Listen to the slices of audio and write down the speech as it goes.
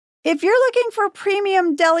If you're looking for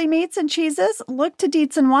premium deli meats and cheeses, look to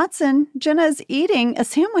Dietz & Watson. Jenna is eating a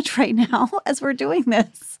sandwich right now as we're doing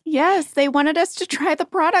this. Yes, they wanted us to try the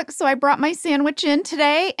product, so I brought my sandwich in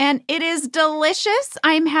today, and it is delicious.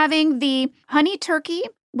 I'm having the honey turkey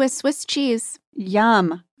with Swiss cheese.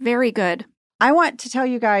 Yum. Very good. I want to tell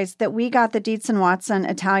you guys that we got the Dietz & Watson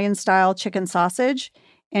Italian-style chicken sausage,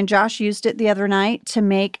 and Josh used it the other night to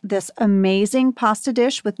make this amazing pasta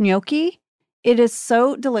dish with gnocchi. It is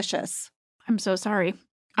so delicious. I'm so sorry.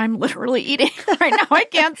 I'm literally eating right now. I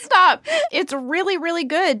can't stop. It's really, really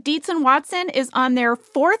good. Dietz & Watson is on their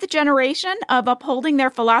 4th generation of upholding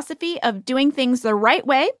their philosophy of doing things the right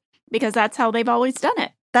way, because that's how they've always done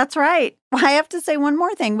it. That's right. I have to say one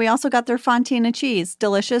more thing. We also got their Fontina cheese,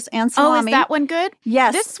 delicious, and salami. Oh, is that one good?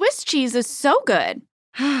 Yes. This Swiss cheese is so good.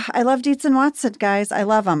 I love Dietz & Watson, guys. I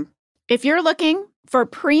love them. If you're looking for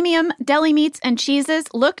premium deli meats and cheeses,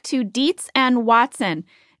 look to Dietz & Watson.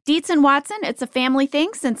 Dietz & Watson, it's a family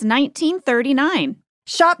thing since 1939.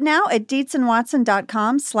 Shop now at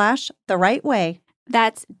dietzandwatson.com/therightway.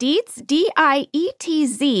 That's Dietz,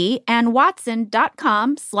 D-I-E-T-Z, and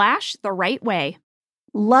Watson.com/therightway.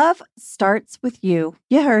 Love starts with you.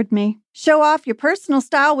 You heard me. Show off your personal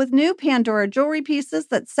style with new Pandora jewelry pieces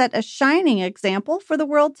that set a shining example for the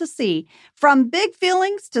world to see. From big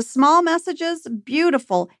feelings to small messages,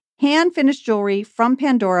 beautiful hand-finished jewelry from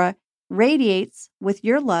Pandora radiates with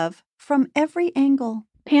your love from every angle.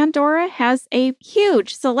 Pandora has a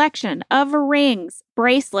huge selection of rings,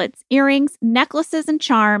 bracelets, earrings, necklaces, and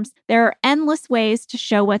charms. There are endless ways to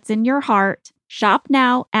show what's in your heart. Shop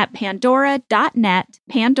now at pandora.net.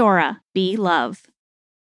 Pandora, be love.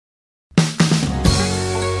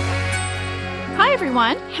 Hi,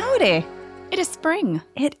 everyone. Howdy. It is spring.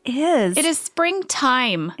 It is. It is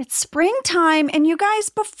springtime. It's springtime. And you guys,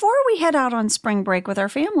 before we head out on spring break with our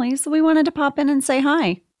families, we wanted to pop in and say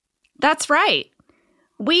hi. That's right.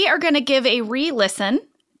 We are going to give a re-listen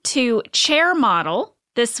to Chair Model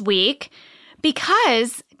this week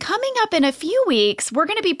because coming up in a few weeks, we're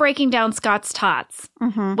going to be breaking down Scott's Tots,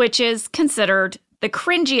 which is considered the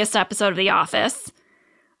cringiest episode of The Office.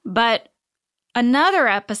 But another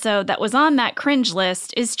episode that was on that cringe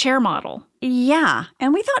list is Chair Model. Yeah,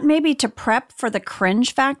 and we thought maybe to prep for the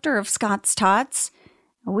cringe factor of Scott's Tots,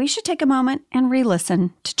 we should take a moment and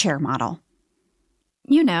re-listen to Chair Model.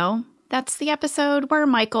 You know, that's the episode where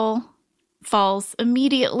Michael falls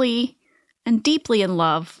immediately and deeply in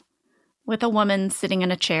love with a woman sitting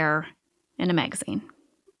in a chair in a magazine.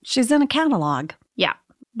 She's in a catalog. Yeah.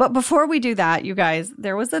 But before we do that, you guys,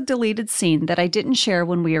 there was a deleted scene that I didn't share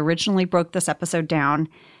when we originally broke this episode down.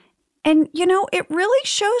 And, you know, it really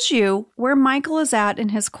shows you where Michael is at in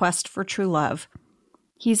his quest for true love.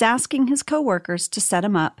 He's asking his coworkers to set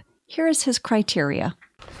him up. Here is his criteria.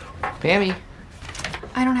 Pammy,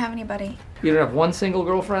 I don't have anybody. you don't have one single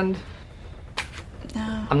girlfriend?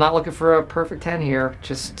 No. I'm not looking for a perfect 10 here.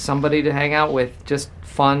 Just somebody to hang out with. Just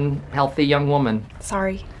fun, healthy young woman.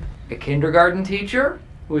 Sorry. A kindergarten teacher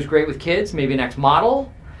who was great with kids, maybe an ex-model,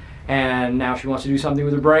 and now she wants to do something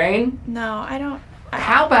with her brain. No, I don't.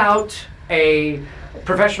 How about a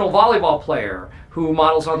professional volleyball player who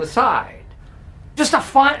models on the side? Just a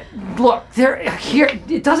fun look. Here,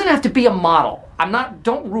 it doesn't have to be a model.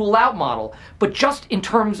 Don't rule out model, but just in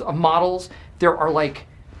terms of models, there are like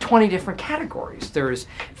 20 different categories. There's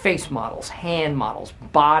face models, hand models,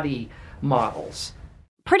 body models.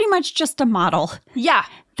 Pretty much just a model. Yeah.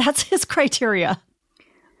 That's his criteria.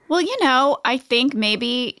 Well, you know, I think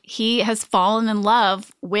maybe he has fallen in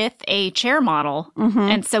love with a chair model,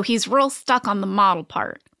 and so he's real stuck on the model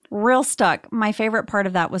part. Real stuck. My favorite part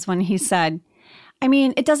of that was when he said, I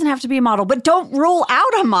mean, it doesn't have to be a model, but don't rule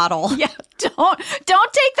out a model. Yeah, don't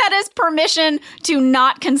take that as permission to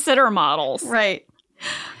not consider models. Right.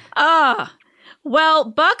 Well,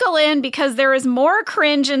 buckle in because there is more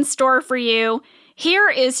cringe in store for you. Here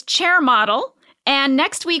is Chair Model, and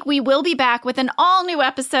next week we will be back with an all-new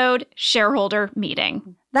episode, Shareholder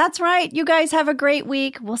Meeting. That's right. You guys have a great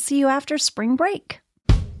week. We'll see you after spring break.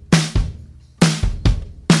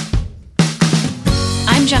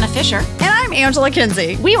 I'm Jenna Fisher. And I'm Angela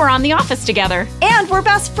Kinsey. We were on The Office together. And we're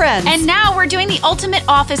best friends. And now we're doing the Ultimate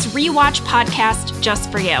Office Rewatch podcast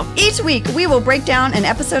just for you. Each week, we will break down an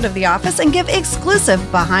episode of The Office and give exclusive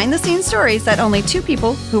behind-the-scenes stories that only two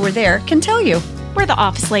people who were there can tell you. We're the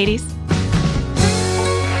Office Ladies.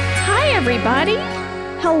 Hi, everybody.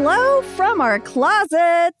 Hello from our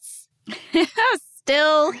closets.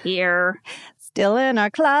 Still here. Still in our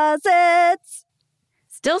closets.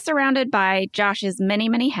 Still surrounded by Josh's many,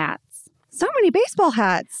 many hats. So many baseball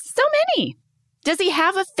hats. So many. Does he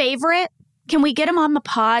have a favorite? Can we get him on the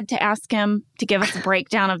pod to ask him to give us a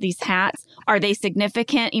breakdown of these hats? Are they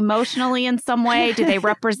significant emotionally in some way? Do they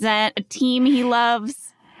represent a team he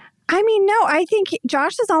loves? I mean, no, I think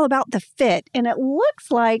Josh is all about the fit, and it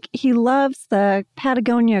looks like he loves the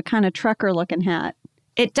Patagonia kind of trucker looking hat.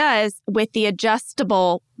 It does, with the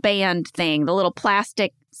adjustable band thing, the little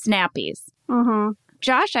plastic snappies. Mm-hmm.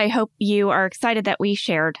 Josh, I hope you are excited that we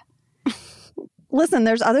shared. Listen,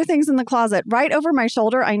 there's other things in the closet. Right over my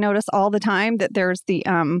shoulder, I notice all the time that there's the,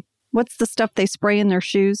 what's the stuff they spray in their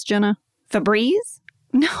shoes, Jenna? Febreze?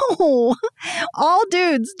 No, all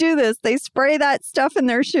dudes do this. They spray that stuff in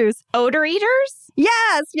their shoes. Odor eaters?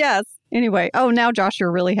 Yes. Anyway, now, Josh,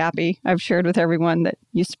 you're really happy. I've shared with everyone that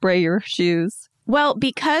you spray your shoes. Well,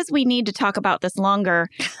 because we need to talk about this longer,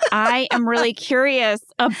 I am really curious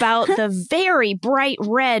about the very bright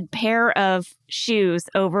red pair of shoes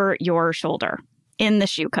over your shoulder in the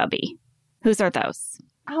shoe cubby. Whose are those?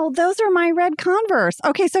 Oh, those are my red Converse.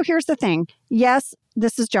 Okay, so here's the thing. Yes,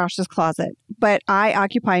 this is Josh's closet, but I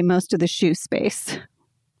occupy most of the shoe space.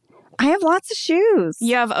 I have lots of shoes.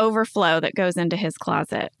 You have overflow that goes into his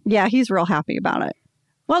closet. Yeah, he's real happy about it.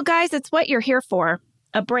 Well, guys, it's what you're here for.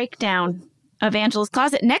 A breakdown of Angela's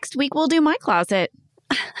closet. Next week, we'll do my closet.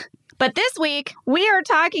 But this week, we are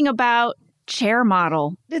talking about Chair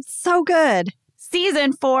Model. It's so good.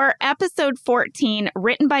 Season 4, Episode 14,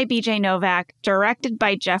 written by BJ Novak, directed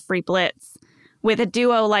by Jeffrey Blitz. With a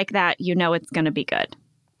duo like that, you know it's going to be good.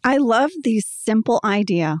 I love the simple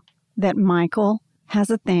idea that Michael has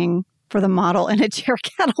a thing for the model in a chair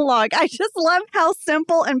catalog. I just love how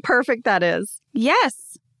simple and perfect that is.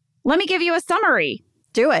 Yes. Let me give you a summary.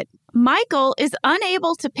 Do it. Michael is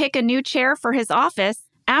unable to pick a new chair for his office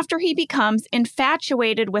after he becomes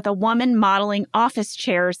infatuated with a woman modeling office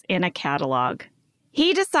chairs in a catalog.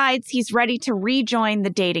 He decides he's ready to rejoin the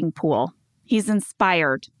dating pool. He's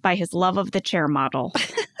inspired by his love of the chair model.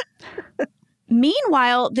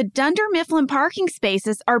 Meanwhile, the Dunder Mifflin parking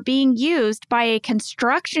spaces are being used by a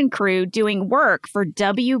construction crew doing work for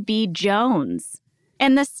W.B. Jones.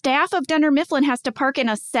 And the staff of Dunder Mifflin has to park in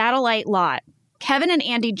a satellite lot. Kevin and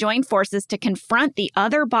Andy join forces to confront the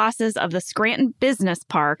other bosses of the Scranton Business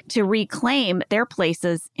Park to reclaim their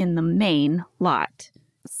places in the main lot.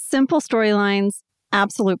 Simple storylines,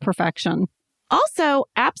 absolute perfection. Also,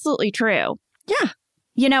 absolutely true. Yeah.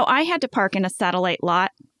 You know, I had to park in a satellite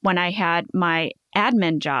lot when I had my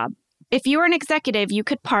admin job. If you were an executive, you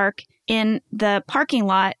could park in the parking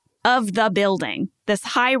lot of the building, this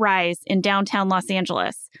high rise in downtown Los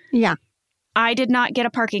Angeles. Yeah. I did not get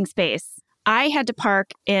a parking space. I had to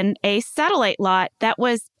park in a satellite lot that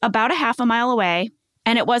was about a half a mile away,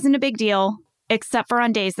 and it wasn't a big deal, except for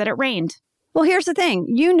on days that it rained. Well, here's the thing.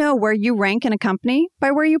 You know where you rank in a company by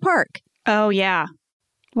where you park. Oh, yeah.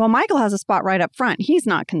 Well, Michael has a spot right up front. He's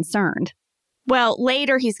not concerned. Well,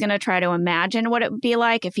 later he's going to try to imagine what it would be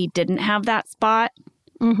like if he didn't have that spot.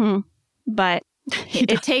 Mm-hmm. But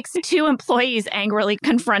it takes 2 employees angrily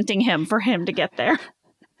confronting him for him to get there.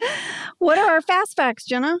 What are our fast facts,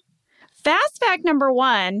 Jenna? Fast fact number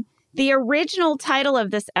 1, the original title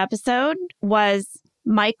of this episode was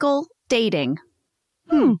Michael Dating.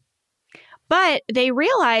 But they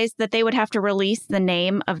realized that they would have to release the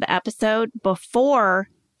name of the episode before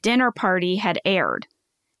Dinner Party had aired.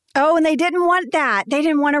 Oh, and they didn't want that. They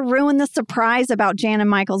didn't want to ruin the surprise about Jan and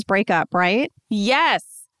Michael's breakup, right?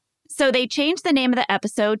 Yes. So they changed the name of the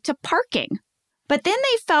episode to Parking. But then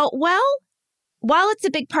they felt, well, while it's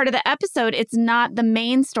a big part of the episode, it's not the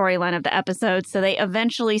main storyline of the episode. So they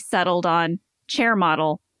eventually settled on Chair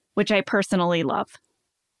Model, which I personally love.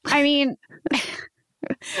 I mean,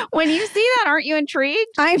 when you see that, aren't you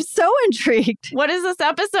intrigued? I'm so intrigued. What is this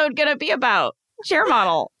episode going to be about? Chair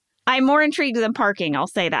Model. I'm more intrigued than Parking. I'll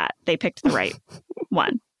say that. They picked the right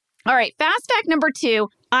one. All right. Fast fact number 2.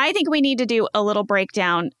 I think we need to do a little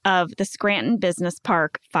breakdown of the Scranton Business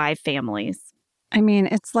Park 5 families. I mean,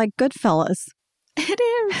 it's like Goodfellas. It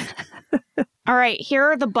is. All right. Here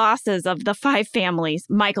are the bosses of the 5 families.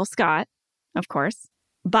 Michael Scott, of course.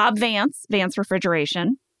 Bob Vance, Vance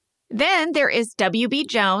Refrigeration. Then there is W.B.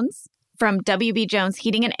 Jones from W.B. Jones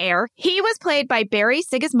Heating and Air. He was played by Barry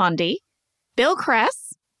Sigismondi. Bill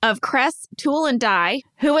Kress of Kress Tool and Die,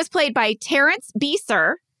 who was played by Terrence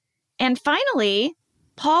Beeser. And finally,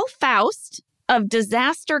 Paul Faust of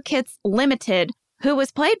Disaster Kits Limited, who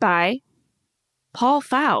was played by Paul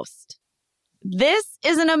Faust. This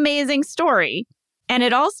is an amazing story, and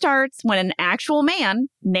it all starts when an actual man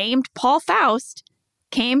named Paul Faust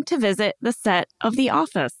came to visit the set of The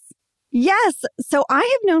Office. Yes. So I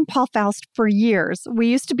have known Paul Faust for years. We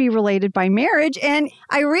used to be related by marriage, and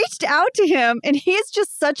I reached out to him, and he's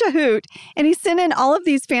just such a hoot. And he sent in all of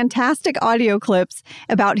these fantastic audio clips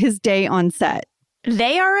about his day on set.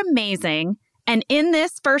 They are amazing. And in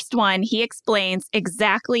this first one, he explains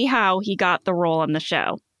exactly how he got the role on the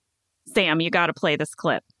show. Sam, you got to play this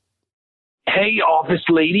clip. Hey, Office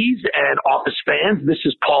ladies and Office fans. This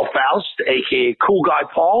is Paul Faust, a.k.a. Cool Guy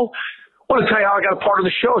Paul. I want to tell you how I got a part of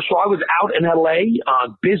the show. So I was out in L.A.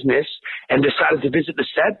 on business and decided to visit the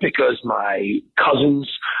set because my cousins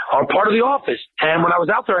are part of the office. And when I was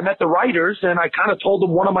out there, I met the writers, and I kind of told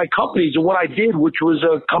them one of my companies and what I did, which was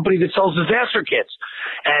a company that sells disaster kits.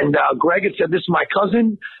 And Greg had said, this is my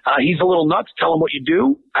cousin. He's a little nuts. Tell him what you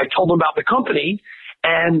do. I told him about the company.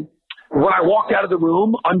 And when I walked out of the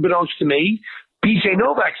room, unbeknownst to me, BJ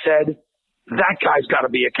Novak said, that guy's got to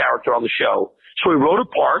be a character on the show. So he wrote a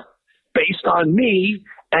part based on me,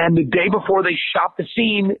 and the day before they shot the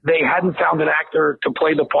scene, they hadn't found an actor to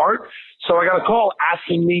play the part. So I got a call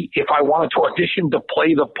asking me if I wanted to audition to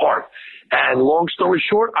play the part. And long story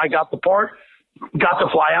short, I got the part, got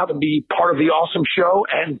to fly out and be part of the awesome show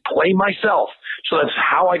and play myself. So that's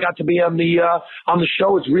how I got to be on the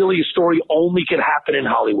show. It's really a story only could happen in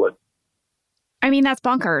Hollywood. I mean, that's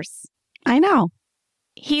bonkers. I know.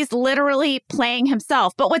 He's literally playing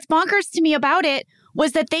himself. But what's bonkers to me about it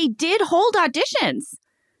was that they did hold auditions.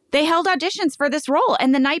 They held auditions for this role.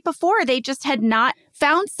 And the night before, they just had not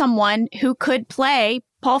found someone who could play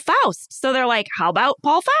Paul Faust. So they're like, how about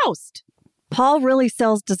Paul Faust? Paul really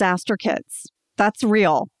sells disaster kits. That's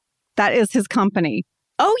real. That is his company.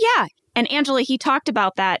 Oh, yeah. And Angela, he talked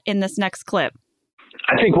about that in this next clip.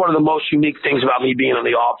 I think one of the most unique things about me being in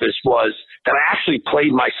the office was that I actually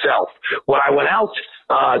played myself. When I went out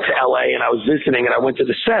to LA and I was visiting and I went to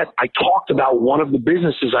the set, I talked about one of the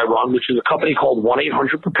businesses I run, which is a company called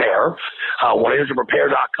 1-800-PREPARE,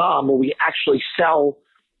 1-800-PREPARE.com, where we actually sell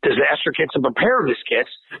disaster kits and preparedness kits.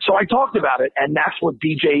 So I talked about it, and that's what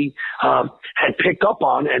DJ had picked up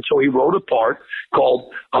on. And so he wrote a part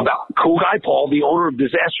called about Cool Guy Paul, the owner of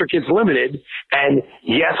Disaster Kits Limited. And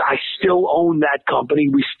yes, I still own that company.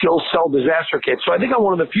 We still sell disaster kits. So I think I'm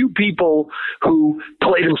one of the few people who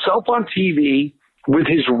played himself on TV with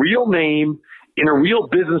his real name in a real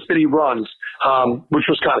business that he runs, which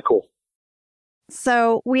was kind of cool.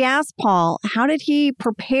 So we asked Paul, how did he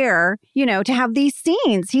prepare, to have these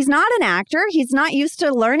scenes? He's not an actor. He's not used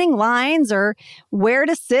to learning lines or where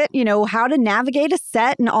to sit, how to navigate a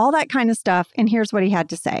set and all that kind of stuff. And here's what he had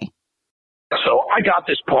to say. So I got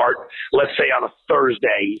this part, let's say on a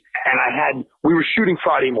Thursday, and we were shooting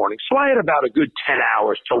Friday morning. So I had about a good 10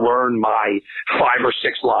 hours to learn my 5 or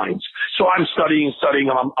 6 lines. So I'm studying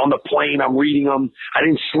them. I'm on the plane. I'm reading them. I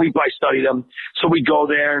didn't sleep. I studied them. So we go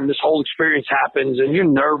there and this whole experience happens and you're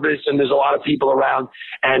nervous and there's a lot of people around.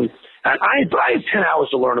 And I had 10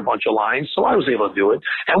 hours to learn a bunch of lines. So I was able to do it.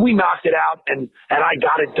 And we knocked it out and I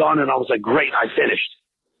got it done. And I was like, great, I finished.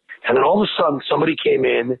 And then all of a sudden somebody came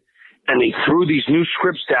in and they threw these new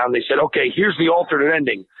scripts down. They said, okay, here's the alternate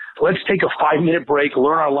ending. Let's take a 5-minute break,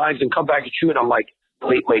 learn our lines, and come back and shoot. And I'm like,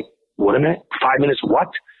 wait, what a minute? 5 minutes, what?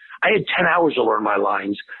 I had 10 hours to learn my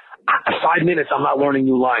lines. 5 minutes, I'm not learning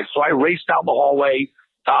new lines. So I raced out the hallway,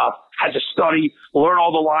 had to study, learn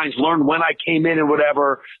all the lines, learn when I came in and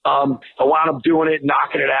whatever. I wound up doing it,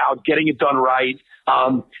 knocking it out, getting it done right.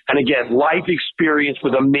 And again, life experience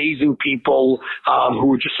with amazing people who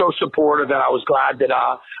were just so supportive, and I was glad that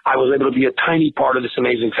I was able to be a tiny part of this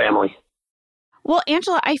amazing family. Well,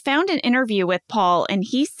 Angela, I found an interview with Paul, and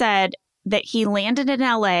he said that he landed in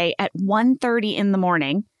LA at 1:30 in the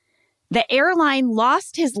morning. The airline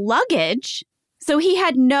lost his luggage, so he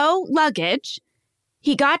had no luggage.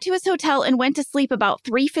 He got to his hotel and went to sleep about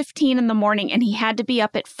 3:15 in the morning, and he had to be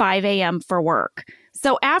up at 5 a.m. for work.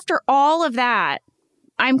 So after all of that,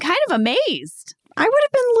 I'm kind of amazed. I would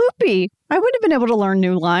have been loopy. I wouldn't have been able to learn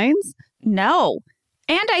new lines. No.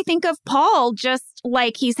 And I think of Paul just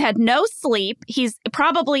like he's had no sleep. He's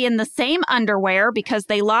probably in the same underwear because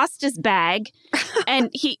they lost his bag.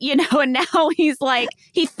 And and now he's like,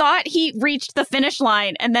 he thought he reached the finish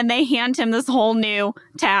line and then they hand him this whole new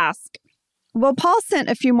task. Well, Paul sent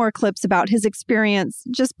a few more clips about his experience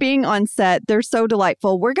just being on set. They're so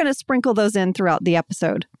delightful. We're going to sprinkle those in throughout the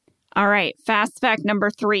episode. All right. Fast fact number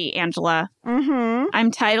 3, Angela. Mm-hmm.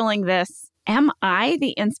 I'm titling this, Am I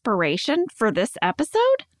the Inspiration for This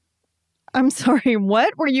Episode? I'm sorry,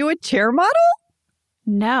 what? Were you a chair model?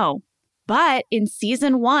 No. But in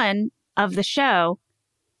season 1 of the show,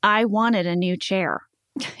 I wanted a new chair.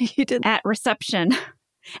 You did? At reception.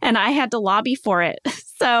 And I had to lobby for it.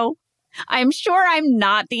 So I'm sure I'm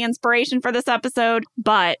not the inspiration for this episode,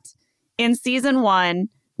 but in season 1,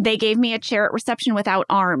 they gave me a chair at reception without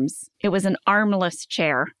arms. It was an armless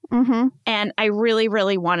chair. Mm-hmm. And I really,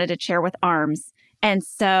 really wanted a chair with arms. And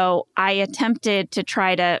so I attempted to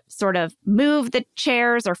try to sort of move the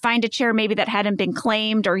chairs or find a chair maybe that hadn't been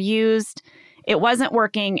claimed or used. It wasn't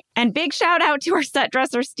working. And big shout out to our set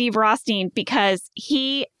dresser, Steve Rothstein, because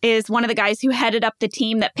he is one of the guys who headed up the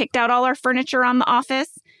team that picked out all our furniture on The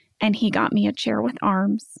Office. And he got me a chair with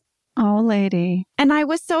arms. Oh, lady. And I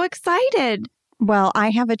was so excited. Well,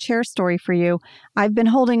 I have a chair story for you. I've been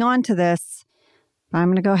holding on to this. I'm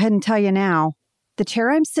going to go ahead and tell you now. The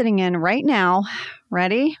chair I'm sitting in right now,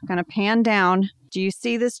 ready? I'm going to pan down. Do you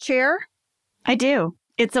see this chair? I do.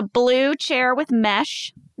 It's a blue chair with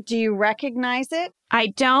mesh. Do you recognize it? I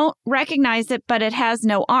don't recognize it, but it has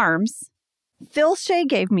no arms. Phil Shea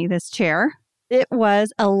gave me this chair. It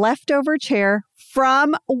was a leftover chair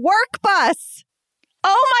from WorkBus.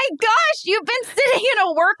 Oh my gosh, you've been sitting in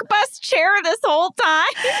a WorkBus chair this whole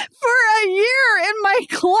time? For a year in my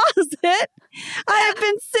closet. I have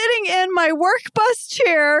been sitting in my WorkBus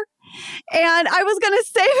chair, and I was going to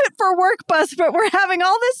save it for WorkBus, but we're having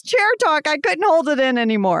all this chair talk. I couldn't hold it in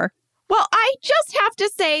anymore. Well, I just have to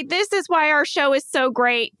say, this is why our show is so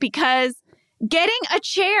great, because getting a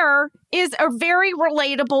chair is a very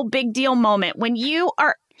relatable big deal moment. When you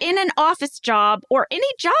are in an office job or any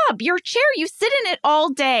job, your chair, you sit in it all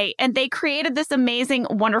day, and they created this amazing,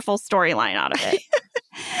 wonderful storyline out of it.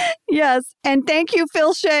 Yes. And thank you,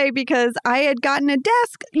 Phil Shea, because I had gotten a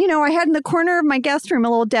desk. You know, I had in the corner of my guest room a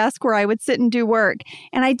little desk where I would sit and do work.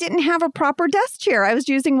 And I didn't have a proper desk chair. I was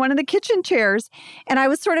using one of the kitchen chairs. And I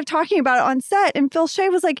was sort of talking about it on set. And Phil Shea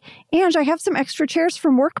was like, Ange, I have some extra chairs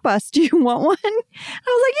from WorkBus. Do you want one? I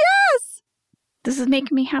was like, yes. This is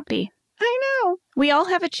making me happy. I know. We all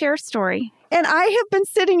have a chair story. And I have been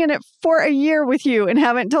sitting in it for a year with you and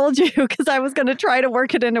haven't told you because I was going to try to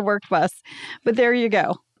work it into WorkBus. But there you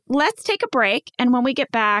go. Let's take a break. And when we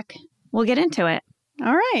get back, we'll get into it.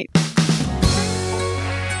 All right.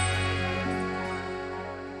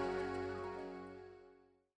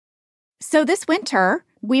 So this winter,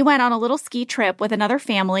 we went on a little ski trip with another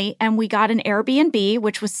family and we got an Airbnb,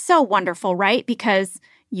 which was so wonderful, right? Because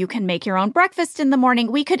you can make your own breakfast in the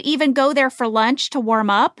morning. We could even go there for lunch to warm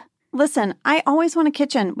up. Listen, I always want a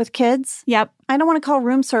kitchen with kids. Yep. I don't want to call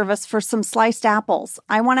room service for some sliced apples.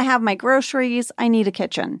 I want to have my groceries. I need a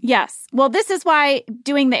kitchen. Yes. Well, this is why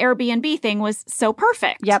doing the Airbnb thing was so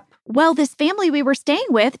perfect. Yep. Well, this family we were staying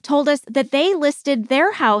with told us that they listed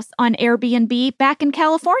their house on Airbnb back in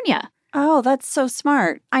California. Oh, that's so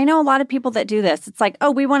smart. I know a lot of people that do this. It's like,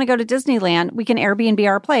 oh, we want to go to Disneyland. We can Airbnb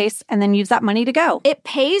our place and then use that money to go. It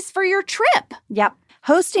pays for your trip. Yep.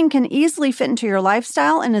 Hosting can easily fit into your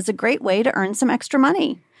lifestyle and is a great way to earn some extra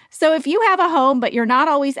money. So if you have a home, but you're not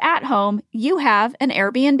always at home, you have an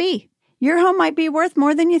Airbnb. Your home might be worth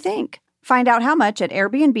more than you think. Find out how much at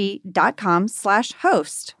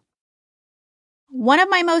airbnb.com/host. One of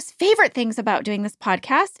my most favorite things about doing this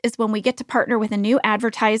podcast is when we get to partner with a new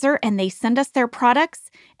advertiser and they send us their products.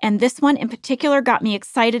 And this one in particular got me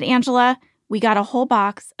excited, Angela. We got a whole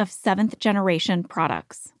box of 7th Generation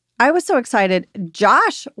products. I was so excited.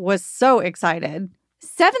 Josh was so excited.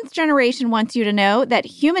 7th Generation wants you to know that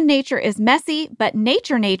human nature is messy, but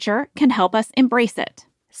nature can help us embrace it.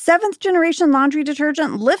 7th Generation laundry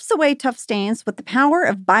detergent lifts away tough stains with the power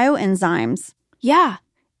of bioenzymes. Yeah.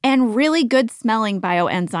 And really good smelling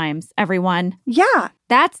bioenzymes, everyone. Yeah.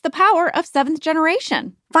 That's the power of 7th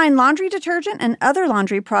Generation. Find laundry detergent and other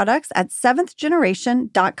laundry products at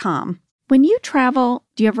 7thgeneration.com. When you travel,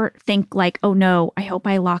 do you ever think like, oh no, I hope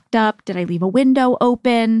I locked up? Did I leave a window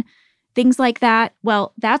open? Things like that.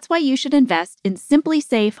 Well, that's why you should invest in Simply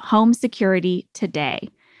Safe Home Security today.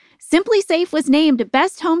 Simply Safe was named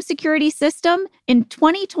Best Home Security System in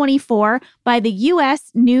 2024 by the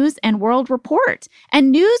U.S. News and World Report,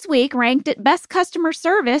 and Newsweek ranked it Best Customer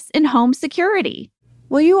Service in Home Security.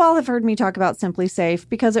 Well, you all have heard me talk about Simply Safe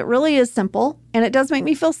because it really is simple, and it does make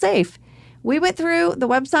me feel safe. We went through the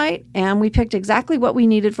website, and we picked exactly what we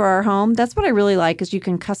needed for our home. That's what I really like, is you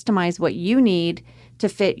can customize what you need to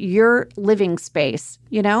fit your living space,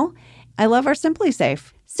 you know? I love our Simply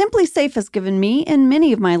Safe. Simply Safe has given me and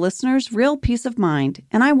many of my listeners real peace of mind,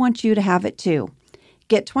 and I want you to have it too.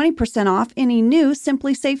 Get 20% off any new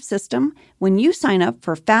Simply Safe system when you sign up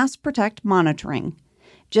for Fast Protect monitoring.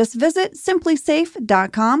 Just visit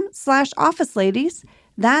simplysafe.com/officeladies.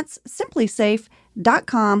 That's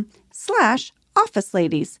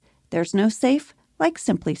simplysafe.com/officeladies. There's no safe like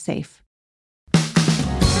Simply Safe.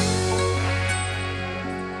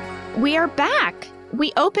 We are back.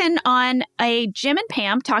 We open on a Jim and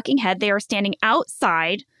Pam talking head. They are standing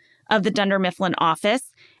outside of the Dunder Mifflin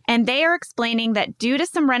office. And they are explaining that due to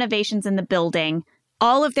some renovations in the building,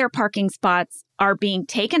 all of their parking spots are being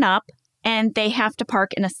taken up and they have to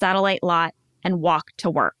park in a satellite lot and walk to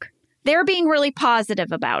work. They're being really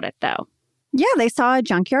positive about it, though. Yeah, they saw a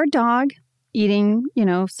junkyard dog eating,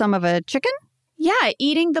 some of a chicken. Yeah,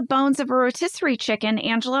 eating the bones of a rotisserie chicken,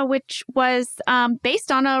 Angela, which was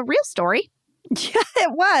based on a real story. Yeah,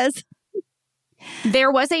 it was.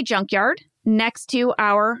 There was a junkyard next to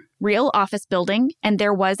our real office building, and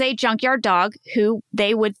there was a junkyard dog who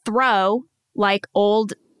they would throw like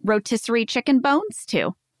old rotisserie chicken bones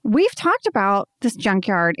to. We've talked about this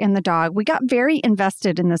junkyard and the dog. We got very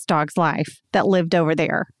invested in this dog's life that lived over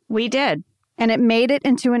there. We did. And it made it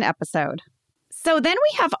into an episode. So then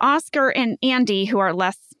we have Oscar and Andy who are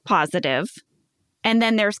less positive. And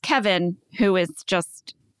then there's Kevin who is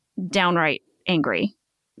just downright angry.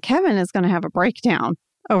 Kevin is going to have a breakdown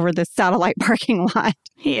over this satellite parking lot.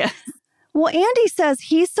 Yes. Well, Andy says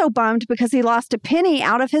he's so bummed because he lost a penny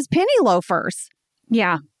out of his penny loafers.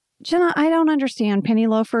 Yeah. Jenna, I don't understand penny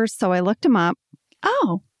loafers, so I looked them up.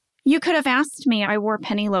 Oh, you could have asked me. I wore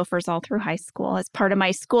penny loafers all through high school as part of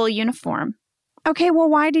my school uniform. Okay, well,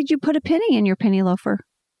 why did you put a penny in your penny loafer?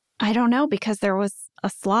 I don't know, because there was a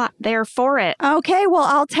slot there for it. Okay, well,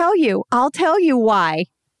 I'll tell you. I'll tell you why.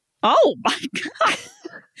 Oh, my God.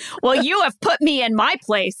 Well, you have put me in my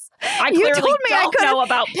place. I clearly don't know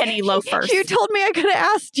about penny loafers. You told me I could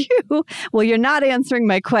have asked you. Well, you're not answering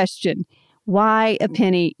my question. Why a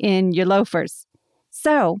penny in your loafers?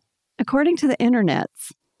 So, according to the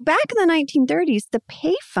internets, back in the 1930s, the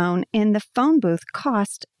payphone in the phone booth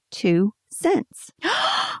cost 2 cents.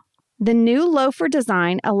 The new loafer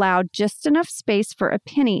design allowed just enough space for a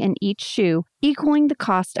penny in each shoe, equaling the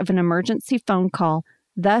cost of an emergency phone call.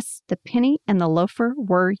 Thus, the penny and the loafer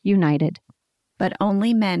were united. But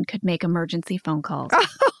only men could make emergency phone calls.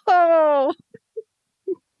 Oh!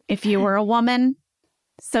 If you were a woman,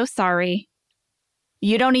 so sorry.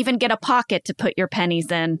 You don't even get a pocket to put your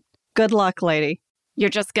pennies in. Good luck, lady. You're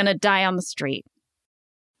just going to die on the street.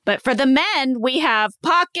 But for the men, we have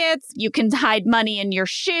pockets. You can hide money in your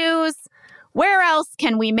shoes. Where else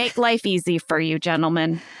can we make life easy for you,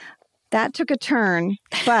 gentlemen? That took a turn,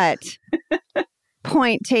 but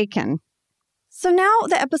point taken. So now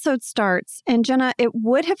the episode starts, and Jenna, it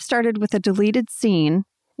would have started with a deleted scene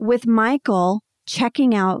with Michael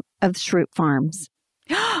checking out of Schrute Farms.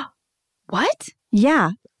 What?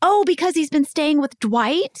 Yeah. Oh, because he's been staying with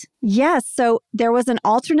Dwight? Yes. So there was an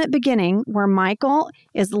alternate beginning where Michael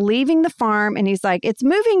is leaving the farm and he's like, it's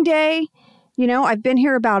moving day. I've been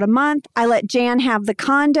here about a month. I let Jan have the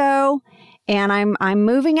condo and I'm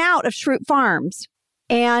moving out of Schrute Farms.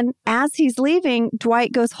 And as he's leaving,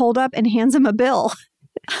 Dwight goes, hold up, and hands him a bill.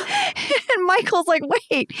 And Michael's like,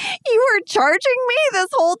 wait, you were charging me this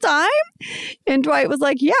whole time? And Dwight was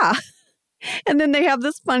like, yeah. And then they have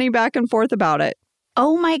this funny back and forth about it.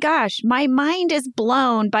 Oh my gosh, my mind is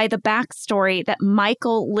blown by the backstory that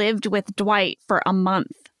Michael lived with Dwight for a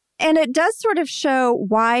month. And it does sort of show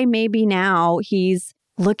why maybe now he's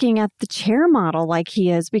looking at the chair model like he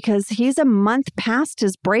is, because he's a month past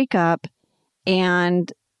his breakup.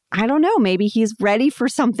 And I don't know, maybe he's ready for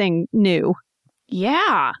something new.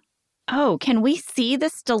 Yeah. Oh, can we see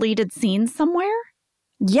this deleted scene somewhere?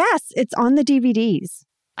 Yes, it's on the DVDs.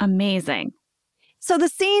 Amazing. So the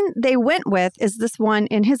scene they went with is this one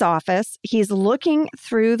in his office. He's looking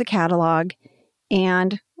through the catalog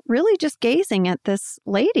and really just gazing at this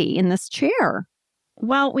lady in this chair.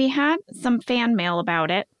 Well, we had some fan mail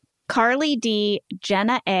about it. Carly D,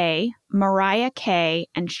 Jenna A, Mariah K,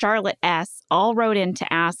 and Charlotte S all wrote in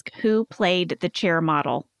to ask who played the chair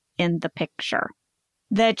model in the picture.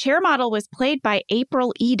 The chair model was played by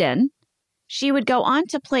April Eden. She would go on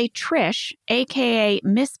to play Trish, a.k.a.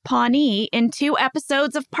 Miss Pawnee, in 2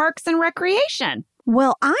 episodes of Parks and Recreation.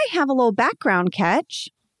 Well, I have a little background catch.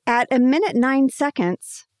 At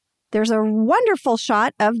 1:09, there's a wonderful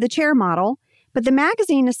shot of the chair model, but the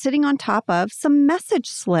magazine is sitting on top of some message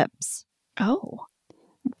slips. Oh.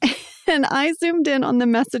 And I zoomed in on the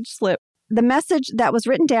message slip. The message that was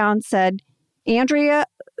written down said, Andrea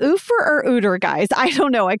Oofer or Ooter, guys. I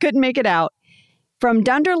don't know. I couldn't make it out. From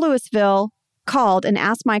Dunder, Louisville, called and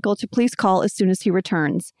asked Michael to please call as soon as he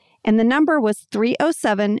returns. And the number was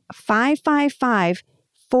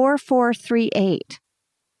 307-555-4438.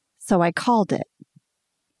 So I called it.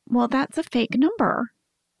 Well, that's a fake number.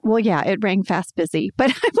 Well, yeah, it rang fast busy,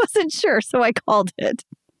 but I wasn't sure, so I called it.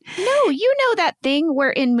 No, you know that thing where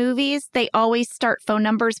in movies they always start phone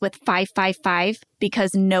numbers with 555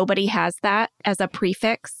 because nobody has that as a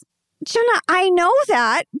prefix? Jenna, I know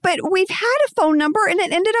that, but we've had a phone number and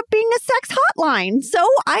it ended up being a sex hotline. So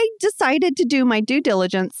I decided to do my due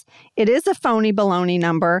diligence. It is a phony baloney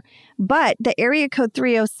number, but the area code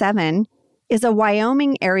 307 is a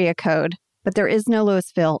Wyoming area code, but there is no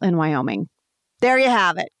Louisville in Wyoming. There you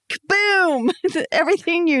have it. Boom!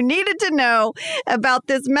 Everything you needed to know about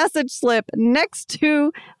this message slip next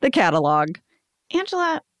to the catalog.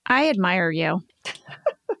 Angela, I admire you.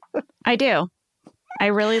 I do. I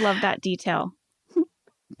really love that detail.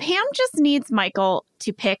 Pam just needs Michael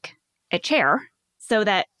to pick a chair so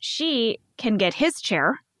that she can get his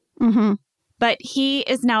chair. Mm-hmm. But he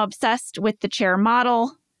is now obsessed with the chair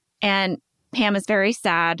model, and Pam is very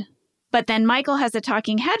sad. But then Michael has a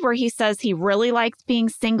talking head where he says he really likes being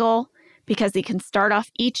single because he can start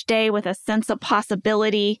off each day with a sense of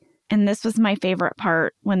possibility. And this was my favorite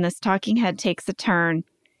part when this talking head takes a turn.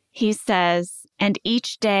 He says, and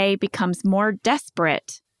each day becomes more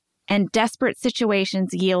desperate, and desperate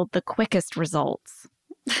situations yield the quickest results.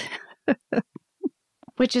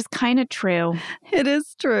 Which is kind of true. It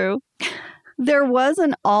is true. There was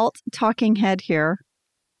an alt talking head here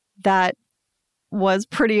that was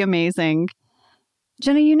pretty amazing.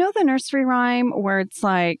 Jenna, you know the nursery rhyme where it's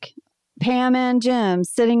like Pam and Jim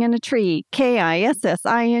sitting in a tree,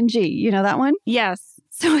 Kissing. You know that one? Yes.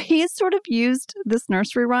 So he's sort of used this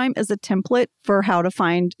nursery rhyme as a template for how to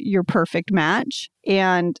find your perfect match.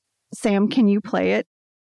 And Sam, can you play it?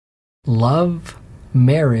 Love,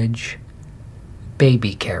 marriage,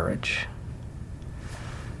 baby carriage.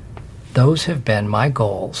 Those have been my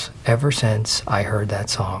goals ever since I heard that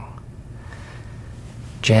song.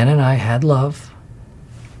 Jan and I had love.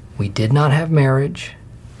 We did not have marriage.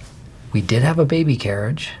 We did have a baby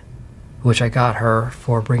carriage, which I got her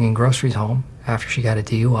for bringing groceries home after she got a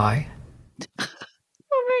DUI.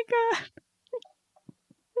 Oh my God.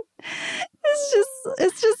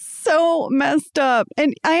 It's just so messed up.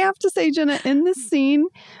 And I have to say, Jenna, in this scene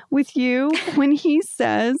with you, when he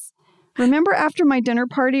says, remember after my dinner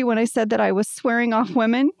party when I said that I was swearing off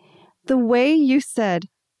women? The way you said,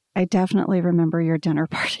 I definitely remember your dinner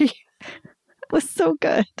party was so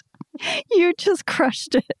good. You just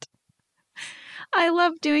crushed it. I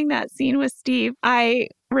love doing that scene with Steve. I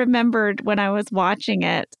remembered when I was watching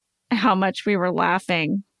it how much we were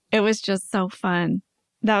laughing. It was just so fun.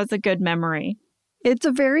 That was a good memory. It's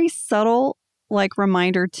a very subtle,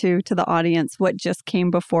 reminder to the audience what just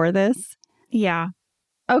came before this. Yeah.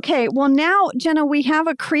 Okay, well now, Jenna, we have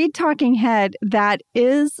a Creed talking head that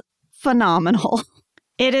is phenomenal.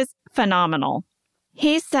 It is phenomenal.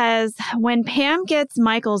 He says, when Pam gets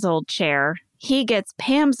Michael's old chair, he gets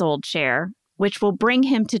Pam's old chair, which will bring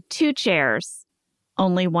him to 2 chairs.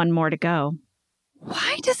 Only 1 more to go.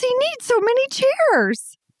 Why does he need so many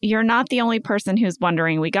chairs? You're not the only person who's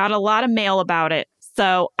wondering. We got a lot of mail about it.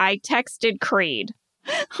 So I texted Creed.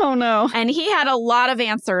 Oh, no. And he had a lot of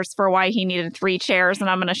answers for why he needed 3 chairs, and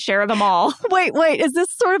I'm going to share them all. Wait. Is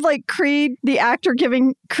this sort of like Creed, the actor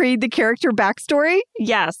giving Creed the character backstory?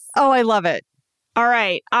 Yes. Oh, I love it. All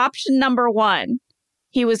right. Option number 1.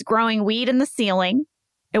 He was growing weed in the ceiling.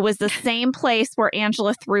 It was the same place where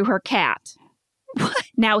Angela threw her cat. What?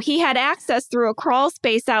 Now, he had access through a crawl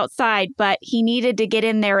space outside, but he needed to get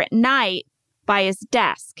in there at night by his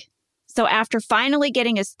desk. So after finally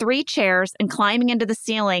getting his 3 chairs and climbing into the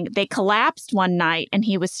ceiling, they collapsed one night and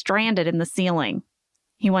he was stranded in the ceiling.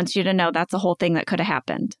 He wants you to know that's a whole thing that could have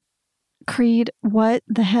happened. Creed, what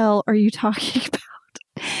the hell are you talking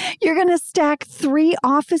about? You're going to stack 3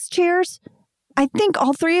 office chairs? I think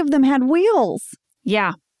all 3 of them had wheels.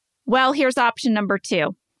 Yeah. Well, here's option number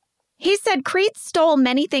 2. He said Creed stole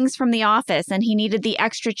many things from the office and he needed the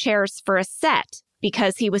extra chairs for a set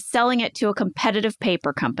because he was selling it to a competitive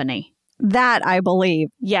paper company. That I believe.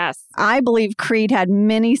 Yes. I believe Creed had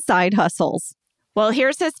many side hustles. Well,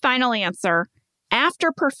 here's his final answer.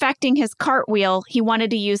 After perfecting his cartwheel, he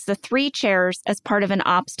wanted to use the 3 chairs as part of an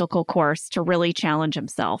obstacle course to really challenge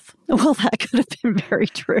himself. Well, that could have been very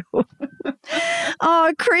true.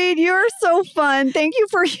 Oh, Creed, you're so fun. Thank you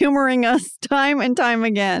for humoring us time and time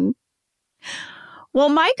again. Well,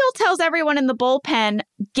 Michael tells everyone in the bullpen,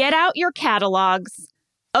 get out your catalogs,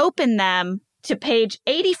 open them to page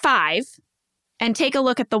 85, and take a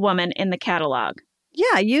look at the woman in the catalog.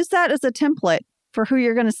 Yeah, use that as a template for who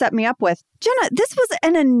you're going to set me up with. Jenna, this was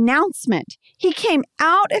an announcement. He came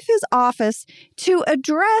out of his office to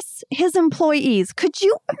address his employees. Could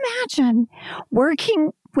you imagine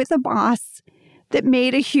working with a boss that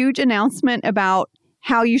made a huge announcement about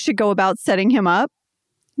how you should go about setting him up?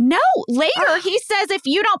 No, later he says if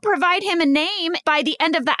you don't provide him a name by the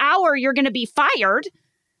end of the hour, you're going to be fired.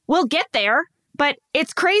 We'll get there. But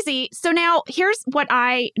it's crazy. So now here's what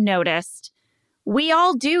I noticed. We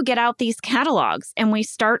all do get out these catalogs and we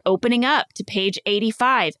start opening up to page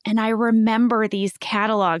 85. And I remember these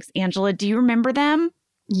catalogs. Angela, do you remember them?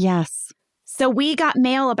 Yes. So we got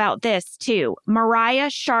mail about this too. Mariah,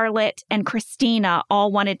 Charlotte, and Christina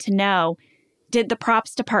all wanted to know, did the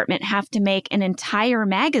props department have to make an entire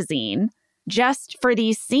magazine just for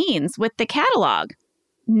these scenes with the catalog?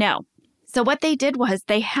 No. So what they did was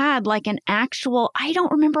they had like an actual, I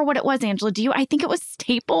don't remember what it was, Angela. Do you? I think it was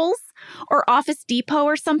Staples or Office Depot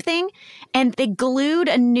or something. And they glued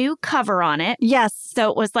a new cover on it. Yes. So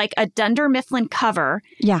it was like a Dunder Mifflin cover.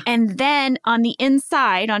 Yeah. And then on the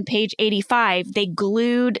inside, on page 85, they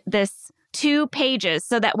glued this 2 pages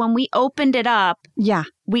so that when we opened it up, Yeah.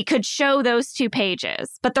 we could show those 2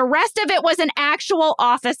 pages. But the rest of it was an actual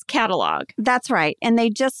office catalog. That's right. And they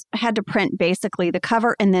just had to print basically the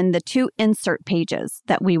cover and then the 2 insert pages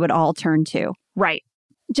that we would all turn to. Right.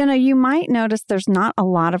 Jenna, you might notice there's not a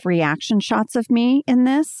lot of reaction shots of me in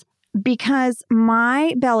this because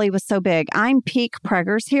my belly was so big. I'm peak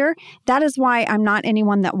preggers here. That is why I'm not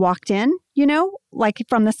anyone that walked in, like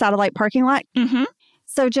from the satellite parking lot. Mm-hmm.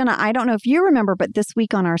 So, Jenna, I don't know if you remember, but this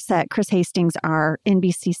week on our set, Chris Hastings, our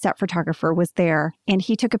NBC set photographer, was there, and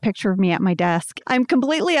he took a picture of me at my desk. I'm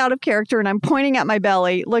completely out of character, and I'm pointing at my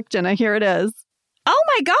belly. Look, Jenna, here it is. Oh,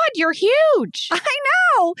 my God, you're huge. I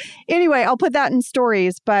know. Anyway, I'll put that in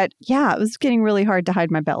stories, but yeah, it was getting really hard to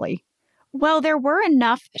hide my belly. Well, there were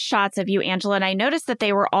enough shots of you, Angela, and I noticed that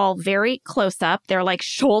they were all very close up. They're like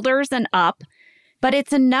shoulders and up, but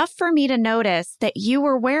it's enough for me to notice that you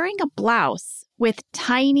were wearing a blouse with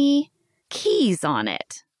tiny keys on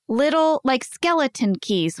it. Little, like skeleton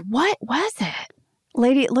keys. What was it?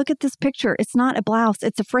 Lady, look at this picture. It's not a blouse.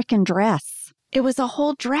 It's a frickin' dress. It was a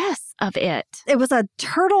whole dress of it. It was a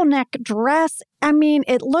turtleneck dress. I mean,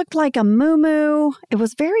 it looked like a muumuu. It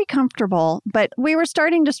was very comfortable, but we were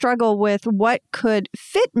starting to struggle with what could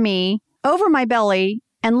fit me over my belly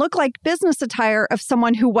and look like business attire of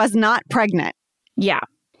someone who was not pregnant. Yeah.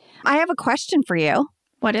 I have a question for you.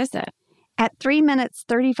 What is it? At 3 minutes,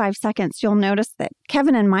 35 seconds, you'll notice that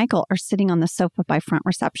Kevin and Michael are sitting on the sofa by front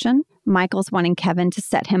reception. Michael's wanting Kevin to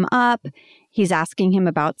set him up. He's asking him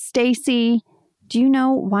about Stacy. Do you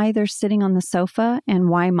know why they're sitting on the sofa and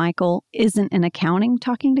why Michael isn't in accounting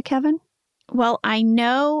talking to Kevin? Well, I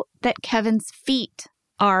know that Kevin's feet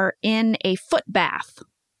are in a foot bath.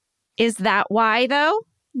 Is that why, though?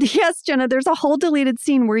 Yes, Jenna, there's a whole deleted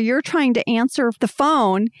scene where you're trying to answer the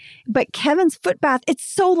phone, but Kevin's foot bath, it's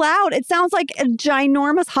so loud. It sounds like a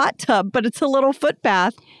ginormous hot tub, but it's a little foot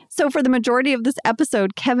bath. So for the majority of this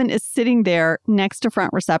episode, Kevin is sitting there next to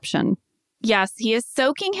front reception. Yes, he is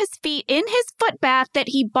soaking his feet in his foot bath that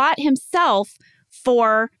he bought himself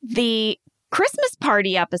for the Christmas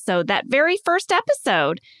party episode, that very first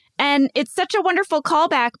episode. And it's such a wonderful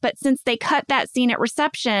callback, but since they cut that scene at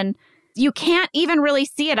reception, you can't even really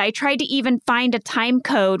see it. I tried to even find a time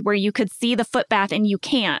code where you could see the foot bath and you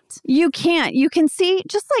can't. You can't. You can see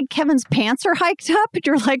just like Kevin's pants are hiked up.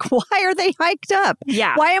 You're like, why are they hiked up?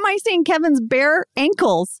 Yeah. Why am I seeing Kevin's bare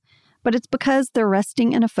ankles? But it's because they're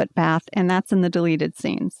resting in a foot bath, and that's in the deleted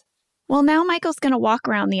scenes. Well, now Michael's going to walk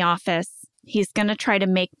around the office. He's going to try to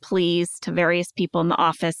make pleas to various people in the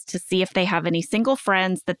office to see if they have any single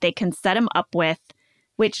friends that they can set him up with,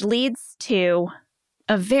 which leads to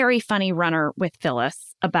a very funny runner with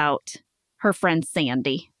Phyllis about her friend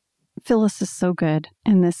Sandy. Phyllis is so good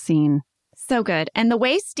in this scene. So good. And the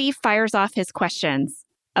way Steve fires off his questions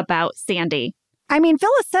about Sandy. I mean,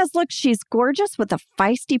 Phyllis says, look, she's gorgeous with a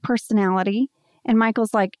feisty personality. And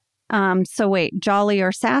Michael's like, so wait, jolly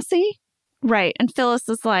or sassy? Right. And Phyllis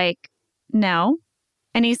is like, no.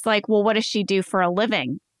 And he's like, well, what does she do for a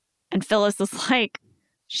living? And Phyllis is like,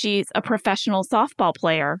 she's a professional softball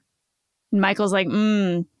player. And Michael's like,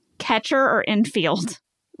 catcher or infield?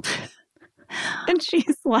 And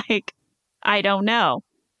she's like, I don't know.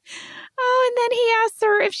 Oh, and then he asks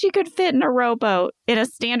her if she could fit in a rowboat, in a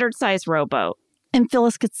standard size rowboat. And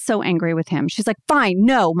Phyllis gets so angry with him. She's like, fine,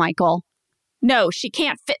 no, Michael. No, she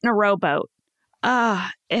can't fit in a rowboat.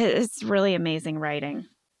 It's really amazing writing.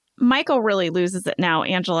 Michael really loses it now,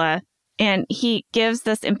 Angela. And he gives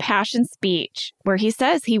this impassioned speech where he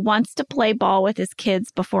says he wants to play ball with his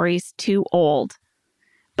kids before he's too old.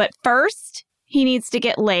 But first, he needs to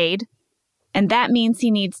get laid. And that means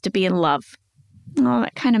he needs to be in love. Oh,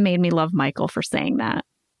 that kind of made me love Michael for saying that.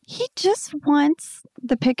 He just wants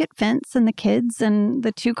the picket fence and the kids and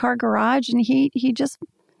the 2-car garage. And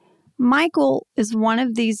Michael is one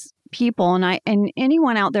of these people, and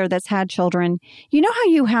anyone out there that's had children, you know how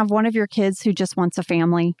you have one of your kids who just wants a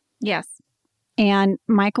family? Yes. And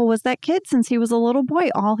Michael was that kid since he was a little boy.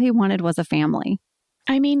 All he wanted was a family.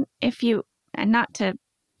 I mean, and not to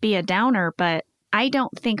be a downer, but I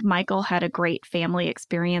don't think Michael had a great family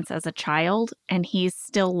experience as a child, and he's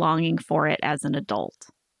still longing for it as an adult.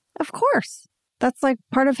 Of course. That's like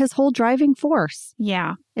part of his whole driving force.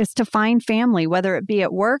 Yeah. Is to find family, whether it be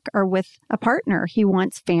at work or with a partner. He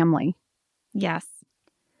wants family. Yes.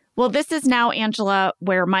 Well, this is now, Angela,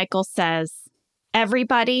 where Michael says,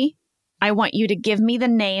 everybody, I want you to give me the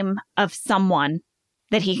name of someone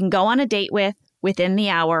that he can go on a date with within the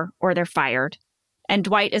hour or they're fired. And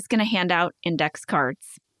Dwight is going to hand out index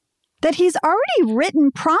cards. That he's already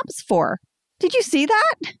written prompts for. Did you see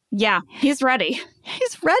that? Yeah, he's ready.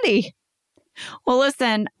 He's ready. Well,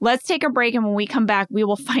 listen, let's take a break. And when we come back, we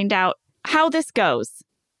will find out how this goes.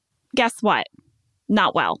 Guess what?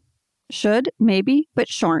 Not well. Should, maybe, but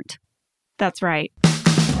shorn't. That's right.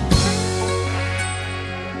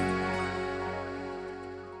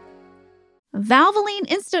 Valvoline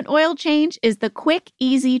Instant Oil Change is the quick,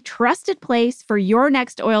 easy, trusted place for your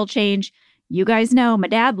next oil change. You guys know my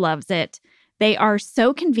dad loves it. They are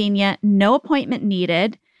so convenient, no appointment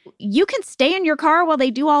needed. You can stay in your car while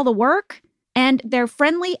they do all the work. And their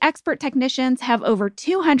friendly expert technicians have over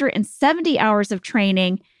 270 hours of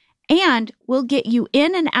training and will get you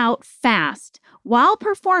in and out fast while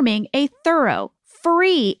performing a thorough,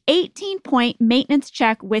 free 18-point maintenance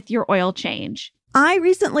check with your oil change. I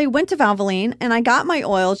recently went to Valvoline and I got my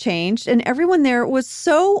oil changed, and everyone there was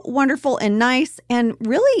so wonderful and nice and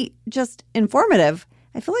really just informative.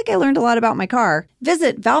 I feel like I learned a lot about my car.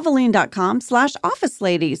 Visit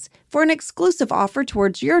valvoline.com/officeladies for an exclusive offer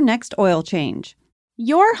towards your next oil change.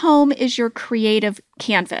 Your home is your creative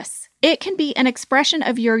canvas. It can be an expression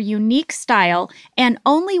of your unique style, and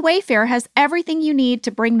only Wayfair has everything you need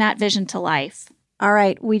to bring that vision to life. All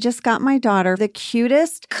right, we just got my daughter the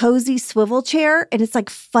cutest, cozy swivel chair, and it's like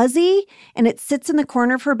fuzzy, and it sits in the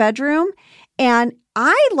corner of her bedroom, and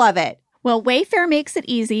I love it. Well, Wayfair makes it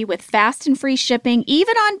easy with fast and free shipping,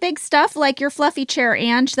 even on big stuff like your fluffy chair,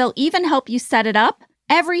 Ange. They'll even help you set it up.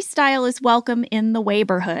 Every style is welcome in the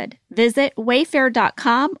Wayborhood. Visit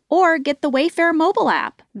wayfair.com or get the Wayfair mobile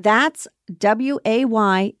app. That's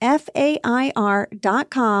WAYFAIR.com.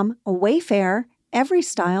 Wayfair, every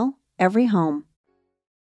style, every home.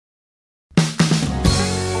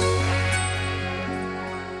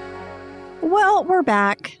 Well, we're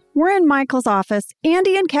back. We're in Michael's office.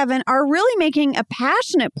 Andy and Kevin are really making a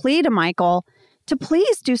passionate plea to Michael to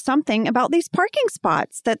please do something about these parking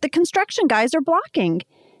spots that the construction guys are blocking.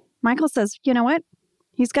 Michael says, you know what?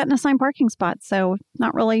 He's got an assigned parking spot, so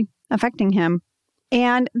not really affecting him.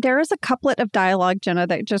 And there is a couplet of dialogue, Jenna,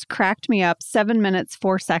 that just cracked me up. 7 minutes,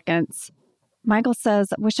 4 seconds. Michael says,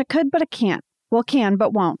 wish I could, but I can't. Well, can,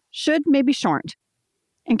 but won't. Should, maybe shorn't.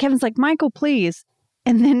 And Kevin's like, Michael, please.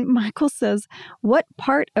 And then Michael says, what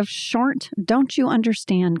part of short don't you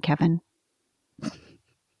understand, Kevin?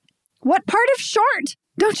 What part of short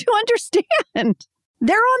don't you understand?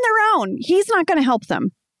 They're on their own. He's not going to help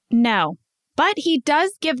them. No, but he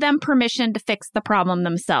does give them permission to fix the problem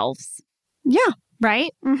themselves. Yeah.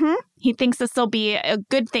 Right? Mm-hmm. He thinks this will be a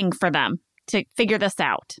good thing for them to figure this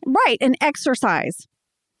out. Right, an exercise.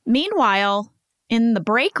 Meanwhile, in the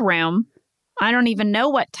break room, I don't even know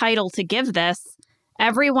what title to give this.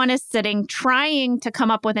 Everyone is sitting, trying to come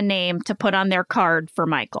up with a name to put on their card for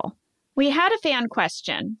Michael. We had a fan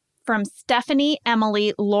question from Stephanie,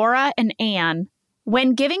 Emily, Laura, and Anne.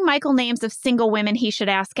 When giving Michael names of single women he should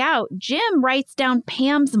ask out, Jim writes down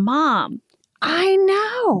Pam's mom. I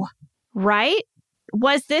know. Right?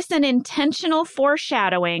 Was this an intentional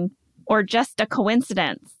foreshadowing or just a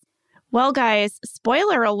coincidence? Well, guys,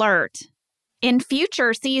 spoiler alert. In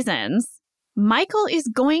future seasons, Michael is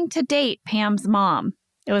going to date Pam's mom.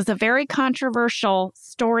 It was a very controversial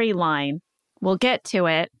storyline. We'll get to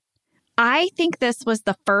it. I think this was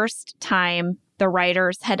the first time the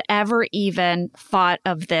writers had ever even thought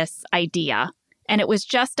of this idea. And it was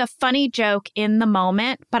just a funny joke in the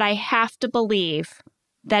moment, but I have to believe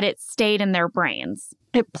that it stayed in their brains.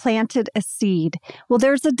 It planted a seed. Well,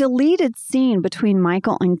 there's a deleted scene between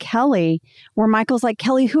Michael and Kelly where Michael's like,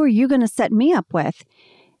 Kelly, who are you going to set me up with?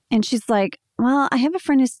 And she's like, well, I have a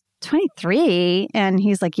friend who's 23. And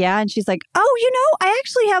he's like, yeah. And she's like, oh, you know, I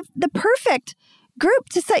actually have the perfect group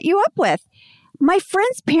to set you up with. My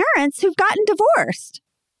friend's parents who've gotten divorced.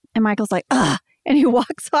 And Michael's like, ugh. And he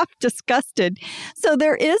walks off disgusted. So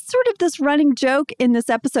there is sort of this running joke in this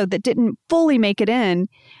episode that didn't fully make it in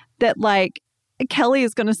that like Kelly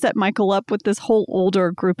is going to set Michael up with this whole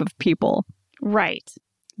older group of people. Right.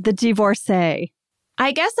 The divorcee.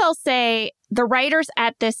 I guess I'll say The writers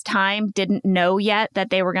at this time didn't know yet that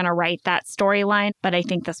they were going to write that storyline, but I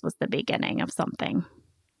think this was the beginning of something.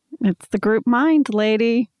 It's the group mind,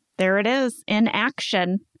 lady. There it is in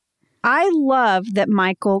action. I love that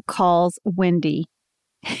Michael calls Wendy.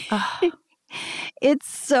 It's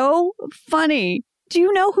so funny. Do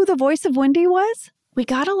you know who the voice of Wendy was? We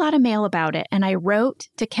got a lot of mail about it, and I wrote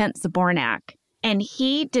to Kent Zabornak, and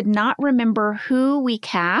he did not remember who we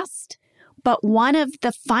cast, but one of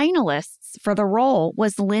the finalists for the role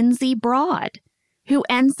was Lindsay Broad, who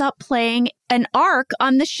ends up playing an arc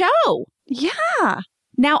on the show. Yeah.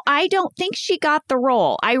 Now, I don't think she got the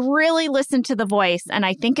role. I really listened to the voice, and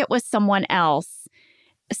I think it was someone else.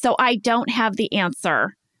 So I don't have the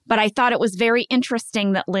answer. But I thought it was very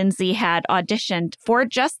interesting that Lindsay had auditioned for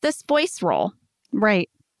just this voice role. Right.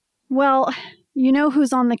 Well, you know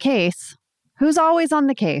who's on the case? Who's always on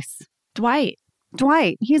the case? Dwight.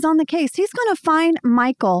 Dwight. He's on the case. He's going to find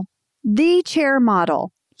Michael, the chair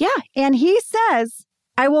model. Yeah. And he says,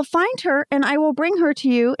 I will find her and I will bring her to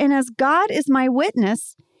you. And as God is my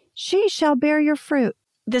witness, she shall bear your fruit.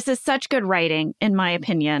 This is such good writing, in my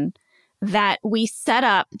opinion, that we set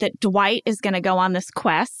up that Dwight is going to go on this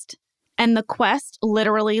quest, and the quest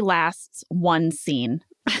literally lasts one scene.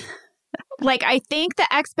 Like, I think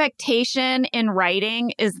the expectation in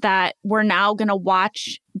writing is that we're now going to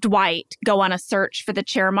watch Dwight go on a search for the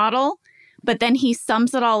chair model, but then he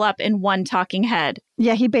sums it all up in one talking head.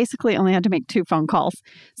 Yeah, he basically only had to make 2 phone calls.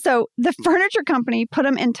 So the furniture company put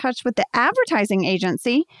him in touch with the advertising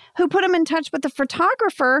agency, who put him in touch with the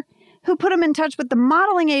photographer, who put him in touch with the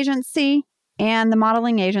modeling agency, and the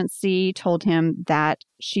modeling agency told him that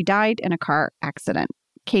she died in a car accident.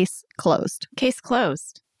 Case closed. Case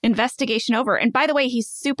closed. Investigation over. And by the way, he's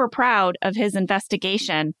super proud of his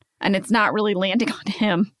investigation, and it's not really landing on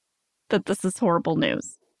him that this is horrible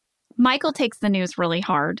news. Michael takes the news really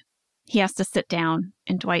hard. He has to sit down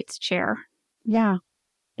in Dwight's chair. Yeah.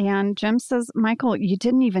 And Jim says, Michael, you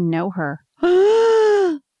didn't even know her.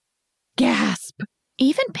 Gasp.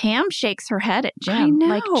 Even Pam shakes her head at Jim. I know.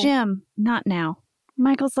 Like, Jim, not now.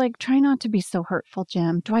 Michael's like, try not to be so hurtful,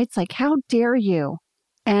 Jim. Dwight's like, how dare you?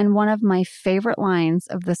 And one of my favorite lines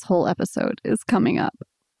of this whole episode is coming up.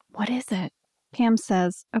 What is it? Pam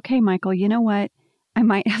says, okay, Michael, you know what? I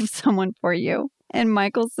might have someone for you. And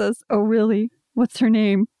Michael says, oh, really? What's her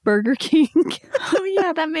name? Burger King? Oh,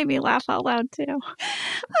 yeah, that made me laugh out loud, too.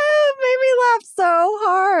 Oh, it made me laugh so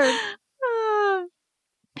hard.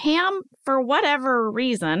 Pam, for whatever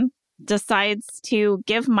reason, decides to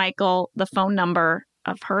give Michael the phone number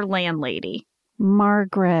of her landlady.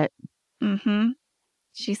 Margaret. Mm-hmm.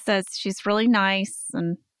 She says she's really nice,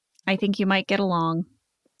 and I think you might get along.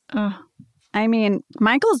 I mean,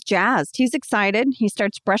 Michael's jazzed. He's excited. He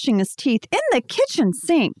starts brushing his teeth in the kitchen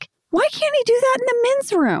sink. Why can't he do that in the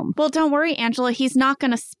men's room? Well, don't worry, Angela. He's not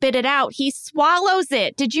going to spit it out. He swallows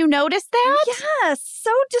it. Did you notice that? Yes,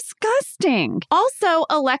 so disgusting. Also,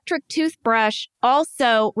 electric toothbrush.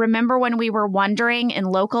 Also, remember when we were wondering in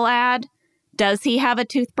local ad, does he have a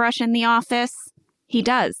toothbrush in the office? He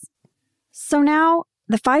does. So now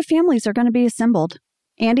the 5 families are going to be assembled.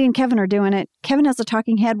 Andy and Kevin are doing it. Kevin has a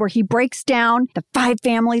talking head where he breaks down the 5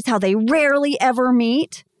 families, how they rarely ever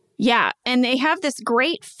meet. Yeah, and they have this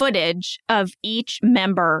great footage of each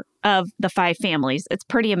member of the 5 families. It's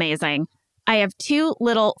pretty amazing. I have 2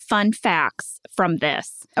 little fun facts from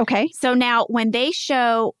this. Okay. So now when they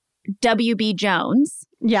show W.B. Jones,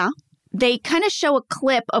 yeah, they kind of show a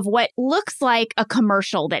clip of what looks like a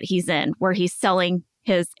commercial that he's in where he's selling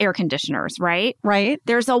his air conditioners, right? Right.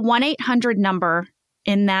 There's a 1-800 number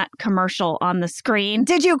in that commercial on the screen.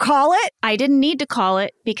 Did you call it? I didn't need to call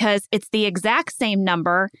it because it's the exact same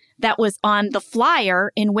number that was on the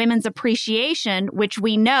flyer in Women's Appreciation, which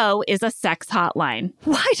we know is a sex hotline.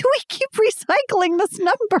 Why do we keep recycling this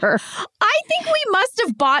number? I think we must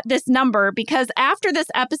have bought this number because after this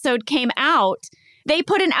episode came out, they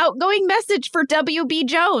put an outgoing message for W.B.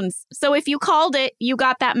 Jones. So if you called it, you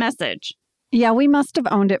got that message. Yeah, we must have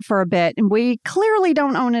owned it for a bit, and we clearly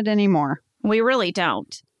don't own it anymore. We really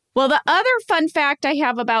don't. Well, the other fun fact I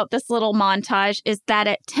have about this little montage is that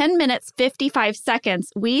at 10 minutes, 55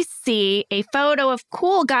 seconds, we see a photo of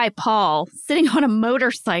cool guy Paul sitting on a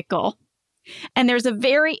motorcycle. And there's a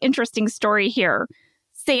very interesting story here.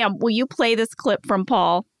 Sam, will you play this clip from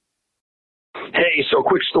Paul? Hey, so a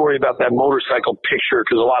quick story about that motorcycle picture,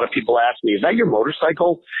 because a lot of people ask me, is that your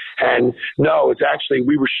motorcycle? And no, it's actually,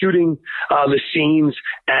 we were shooting the scenes,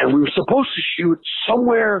 and we were supposed to shoot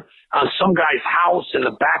somewhere on some guy's house in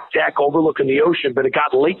the back deck overlooking the ocean, but it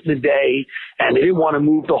got late in the day, and they didn't want to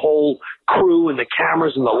move the whole crew and the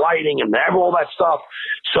cameras and the lighting and all that stuff.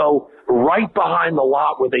 So right behind the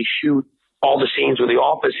lot where they shoot all the scenes where the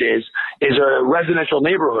office is a residential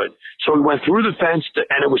neighborhood. So we went through the fence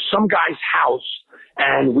and it was some guy's house.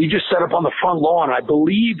 And we just set up on the front lawn. I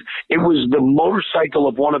believe it was the motorcycle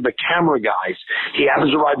of one of the camera guys. He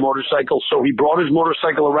happens to ride motorcycles, so he brought his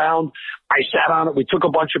motorcycle around. I sat on it. We took a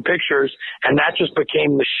bunch of pictures, and that just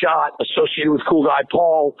became the shot associated with Cool Guy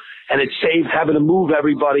Paul. And it saved having to move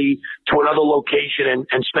everybody to another location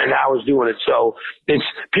and spend hours doing it. So it's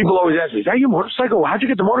people always ask me, "Is that your motorcycle? How'd you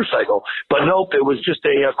get the motorcycle?" But nope, it was just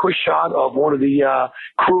a quick shot of one of the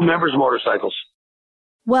crew members' motorcycles.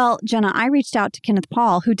 Well, Jenna, I reached out to Kenneth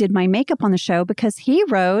Paul, who did my makeup on the show, because he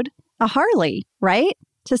rode a Harley, right,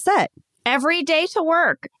 to set. Every day to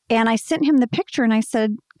work. And I sent him the picture and I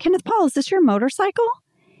said, "Kenneth Paul, is this your motorcycle?"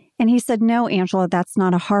 And he said, "No, Angela, that's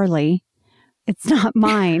not a Harley. It's not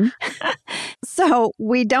mine." So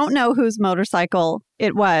we don't know whose motorcycle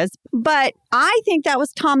it was, but I think that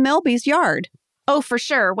was Tom Melby's yard. Oh, for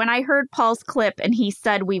sure. When I heard Paul's clip and he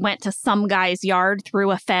said we went to some guy's yard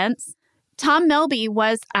through a fence, Tom Melby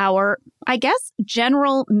was our, I guess,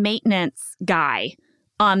 general maintenance guy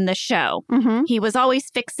on the show. Mm-hmm. He was always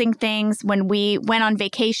fixing things. When we went on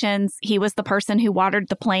vacations, he was the person who watered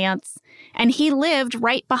the plants. And he lived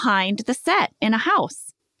right behind the set in a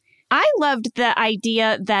house. I loved the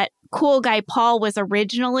idea that Cool Guy Paul was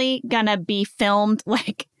originally going to be filmed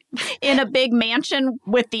like in a big mansion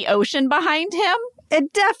with the ocean behind him.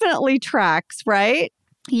 It definitely tracks, right?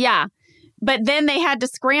 Yeah. But then they had to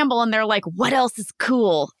scramble and they're like, what else is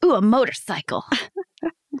cool? Ooh, a motorcycle.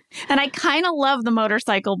 And I kind of love the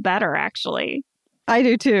motorcycle better, actually. I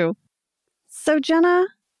do too. So, Jenna,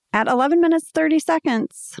 at 11 minutes, 30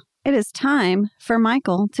 seconds, it is time for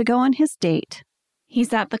Michael to go on his date.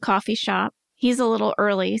 He's at the coffee shop. He's a little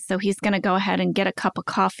early, so he's going to go ahead and get a cup of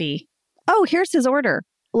coffee. Oh, here's his order.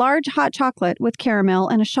 Large hot chocolate with caramel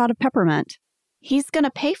and a shot of peppermint. He's going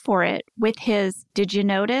to pay for it with his, did you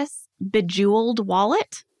notice, bejeweled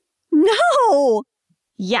wallet? No!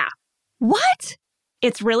 Yeah. What?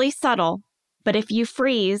 It's really subtle, but if you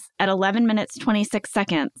freeze at 11 minutes, 26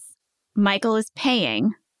 seconds, Michael is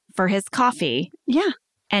paying for his coffee. Yeah.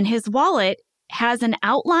 And his wallet has an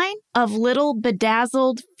outline of little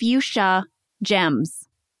bedazzled fuchsia gems.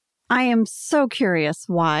 I am so curious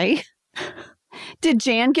why. Did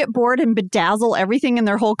Jan get bored and bedazzle everything in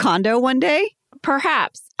their whole condo one day?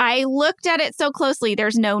 Perhaps. I looked at it so closely.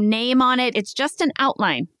 There's no name on it. It's just an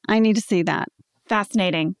outline. I need to see that.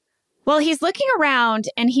 Fascinating. Well, he's looking around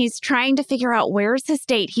and he's trying to figure out where's his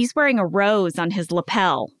date. He's wearing a rose on his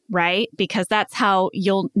lapel, right? Because that's how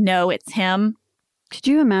you'll know it's him. Could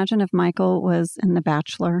you imagine if Michael was in The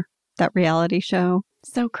Bachelor, that reality show?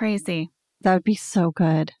 So crazy. That would be so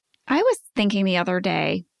good. I was thinking the other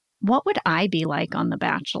day, what would I be like on The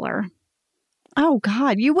Bachelor? Oh,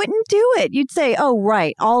 God, you wouldn't do it. You'd say, oh,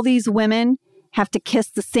 right, all these women have to kiss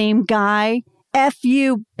the same guy. F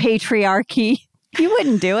you, patriarchy. You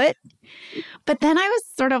wouldn't do it. But then I was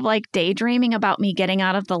sort of like daydreaming about me getting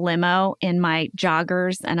out of the limo in my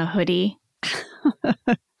joggers and a hoodie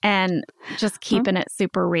and just keeping it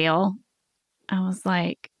super real. I was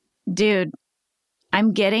like, dude,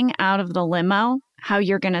 I'm getting out of the limo how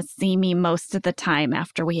you're going to see me most of the time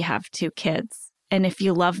after we have 2 kids. And if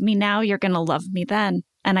you love me now, you're going to love me then.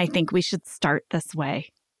 And I think we should start this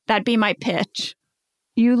way. That'd be my pitch.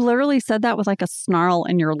 You literally said that with like a snarl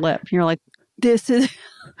in your lip. You're like, this is...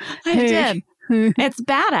 I did. It's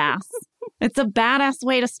badass. It's a badass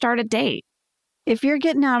way to start a date. If you're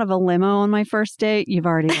getting out of a limo on my first date, you've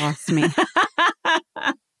already lost me. It's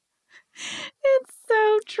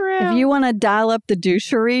so true. If you want to dial up the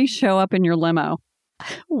douchery, show up in your limo.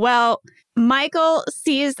 Well, Michael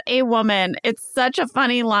sees a woman. It's such a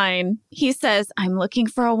funny line. He says, I'm looking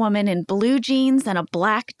for a woman in blue jeans and a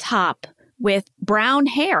black top with brown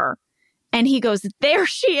hair. And he goes, there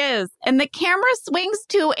she is. And the camera swings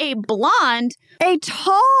to a blonde. A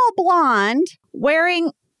tall blonde.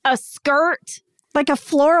 Wearing a skirt. Like a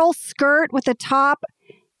floral skirt with a top.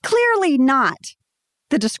 Clearly not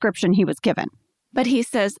the description he was given. But he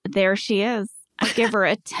says, there she is. I give her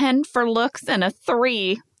a 10 for looks and a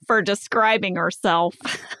 3 for describing herself.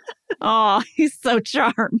 Oh, he's so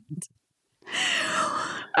charmed.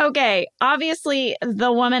 Okay, obviously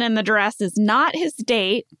the woman in the dress is not his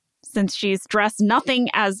date since she's dressed nothing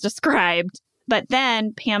as described. But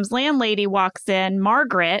then Pam's landlady walks in,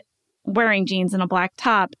 Margaret, wearing jeans and a black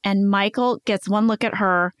top, and Michael gets one look at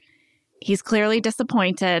her. He's clearly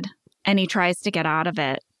disappointed, and he tries to get out of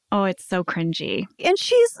it. Oh, it's so cringy. And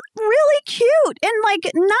she's really cute and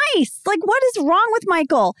like nice. Like, what is wrong with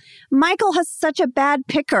Michael? Michael has such a bad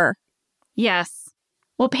picker. Yes.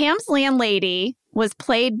 Well, Pam's landlady was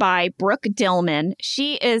played by Brooke Dillman.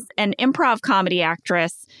 She is an improv comedy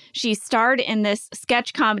actress. She starred in this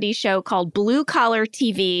sketch comedy show called Blue Collar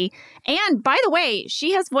TV. And by the way,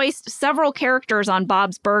 she has voiced several characters on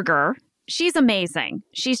Bob's Burger. She's amazing.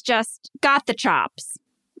 She's just got the chops.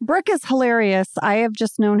 Brooke is hilarious. I have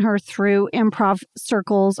just known her through improv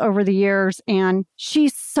circles over the years, and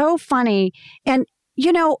she's so funny. And,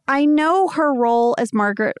 you know, I know her role as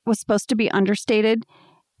Margaret was supposed to be understated,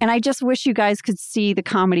 and I just wish you guys could see the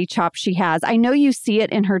comedy chops she has. I know you see it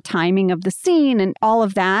in her timing of the scene and all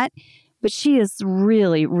of that, but she is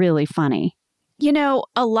really, really funny. You know,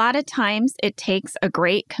 a lot of times it takes a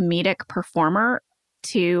great comedic performer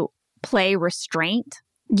to play restraint.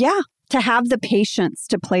 Yeah, to have the patience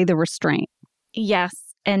to play the restraint. Yes,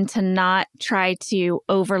 and to not try to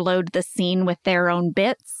overload the scene with their own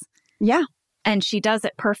bits. Yeah. And she does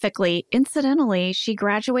it perfectly. Incidentally, she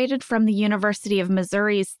graduated from the University of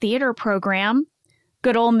Missouri's theater program.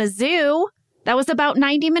 Good old Mizzou. That was about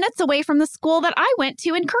 90 minutes away from the school that I went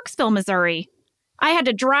to in Kirksville, Missouri. I had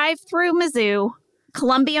to drive through Mizzou,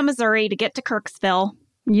 Columbia, Missouri, to get to Kirksville.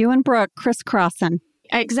 You and Brooke crisscrossing.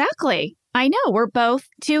 Exactly. I know. We're both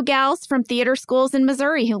two gals from theater schools in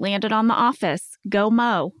Missouri who landed on The Office. Go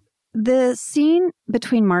Mo. The scene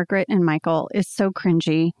between Margaret and Michael is so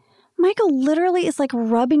cringy. Michael literally is like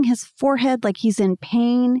rubbing his forehead like he's in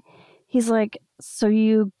pain. He's like, so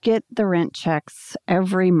you get the rent checks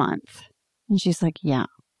every month? And she's like, yeah.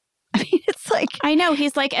 I mean, it's like... I know.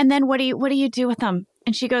 He's like, and then what do you do with them?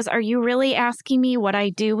 And she goes, are you really asking me what I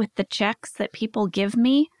do with the checks that people give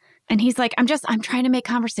me? And he's like, I'm trying to make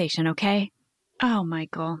conversation, okay? Oh,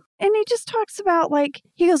 Michael. And he just talks about like,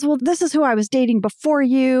 he goes, well, this is who I was dating before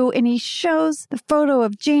you. And he shows the photo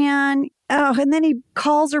of Jan. Oh, and then he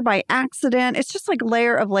calls her by accident. It's just like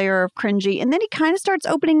layer of cringy. And then he kind of starts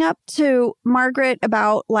opening up to Margaret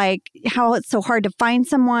about like how it's so hard to find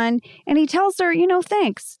someone. And he tells her, you know,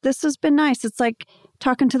 thanks. This has been nice. It's like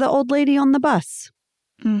talking to the old lady on the bus.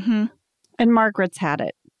 Mm-hmm. And Margaret's had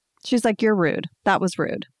it. She's like, you're rude. That was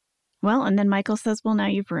rude. Well, and then Michael says, well, now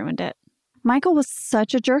you've ruined it. Michael was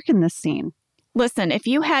such a jerk in this scene. Listen, if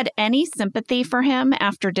you had any sympathy for him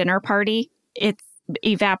after dinner party, it's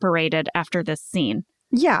evaporated after this scene.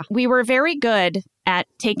 Yeah. We were very good at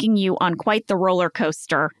taking you on quite the roller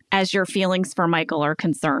coaster as your feelings for Michael are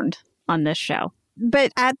concerned on this show.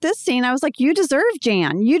 But at this scene, I was like, you deserve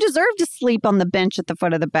Jan. You deserve to sleep on the bench at the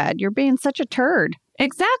foot of the bed. You're being such a turd.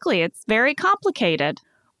 Exactly. It's very complicated.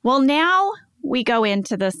 Well, now we go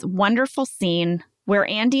into this wonderful scene where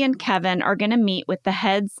Andy and Kevin are going to meet with the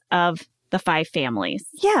heads of the 5 families.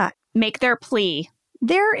 Yeah. Make their plea.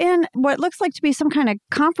 They're in what looks like to be some kind of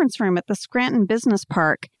conference room at the Scranton Business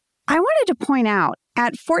Park. I wanted to point out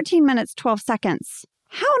at 14 minutes, 12 seconds,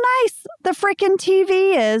 how nice the frickin'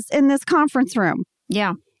 TV is in this conference room.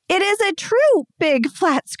 Yeah. It is a true big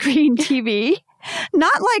flat screen TV.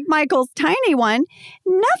 Not like Michael's tiny one.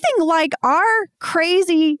 Nothing like our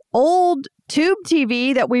crazy old tube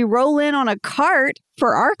TV that we roll in on a cart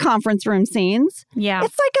for our conference room scenes. Yeah.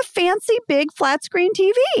 It's like a fancy big flat screen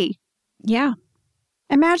TV. Yeah.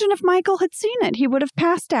 Imagine if Michael had seen it. He would have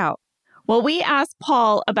passed out. Well, we asked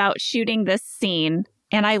Paul about shooting this scene,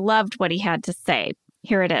 and I loved what he had to say.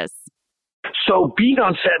 Here it is. So being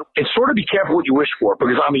on set, it's sort of be careful what you wish for,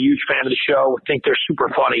 because I'm a huge fan of the show. I think they're super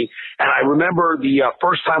funny. And I remember the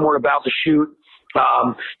first time we're about to shoot,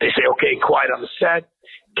 they say, okay, quiet on the set,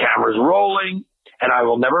 camera's rolling, and I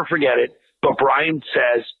will never forget it. But Brian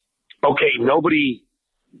says, okay, nobody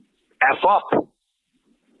F up,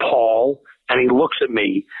 Paul. And he looks at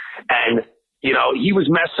me, and, you know, he was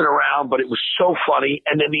messing around, but it was so funny.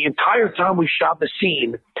 And then the entire time we shot the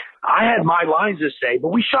scene, I had my lines to say, but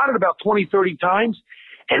we shot it about 20, 30 times.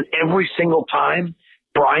 And every single time,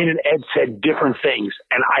 Brian and Ed said different things.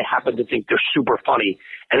 And I happen to think they're super funny.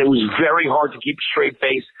 And it was very hard to keep a straight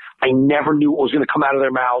face. I never knew what was going to come out of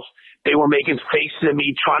their mouths. They were making faces at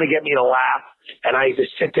me, trying to get me to laugh. And I had to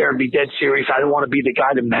sit there and be dead serious. I didn't want to be the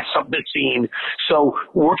guy to mess up the scene. So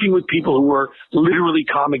working with people who were literally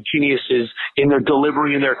comic geniuses in their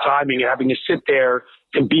delivery and their timing, and having to sit there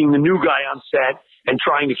and being the new guy on set and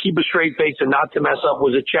trying to keep a straight face and not to mess up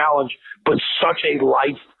was a challenge, but such a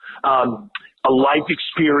life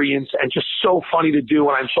experience, and just so funny to do.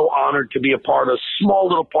 And I'm so honored to be a small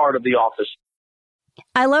little part of The Office.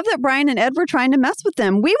 I love that Brian and Ed were trying to mess with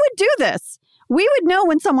them. We would do this. We would know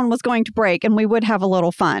when someone was going to break, and we would have a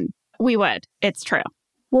little fun. We would. It's true.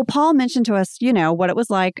 Well, Paul mentioned to us, you know, what it was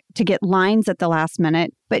like to get lines at the last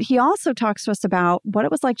minute, but he also talks to us about what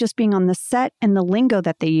it was like just being on the set and the lingo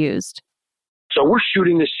that they used. So we're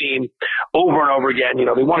shooting the scene over and over again. You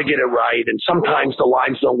know, they want to get it right. And sometimes the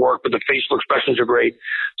lines don't work, but the facial expressions are great.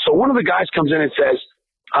 So one of the guys comes in and says,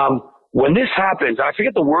 when this happens, I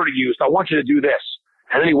forget the word he used, I want you to do this.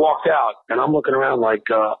 And then he walked out, and I'm looking around like,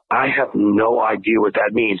 I have no idea what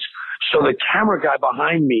that means. So the camera guy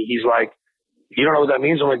behind me, he's like, you don't know what that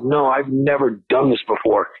means? I'm like, no, I've never done this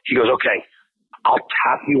before. He goes, okay, I'll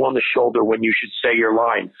tap you on the shoulder when you should say your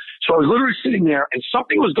line. So I was literally sitting there, and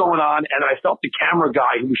something was going on, and I felt the camera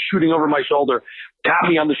guy who was shooting over my shoulder tap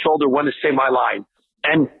me on the shoulder when to say my line.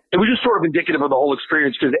 And it was just sort of indicative of the whole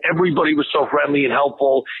experience because everybody was so friendly and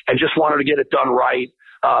helpful and just wanted to get it done right,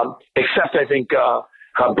 except I think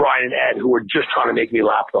Brian and Ed, who were just trying to make me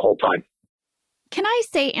laugh the whole time. Can I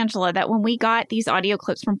say, Angela, that when we got these audio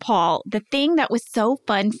clips from Paul, the thing that was so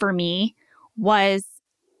fun for me was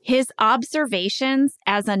his observations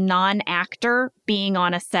as a non-actor being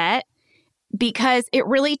on a set, because it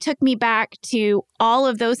really took me back to all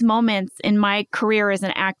of those moments in my career as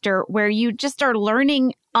an actor where you just are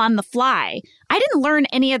learning on the fly. I didn't learn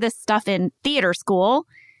any of this stuff in theater school,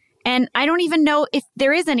 and I don't even know if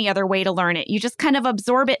there is any other way to learn it. You just kind of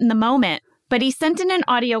absorb it in the moment. But he sent in an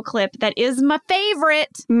audio clip that is my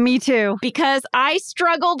favorite. Me too. Because I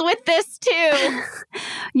struggled with this too.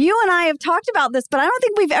 You and I have talked about this, but I don't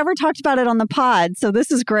think we've ever talked about it on the pod. So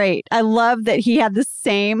this is great. I love that he had the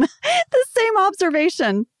same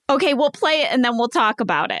observation. Okay, we'll play it and then we'll talk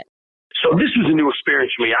about it. So this was a new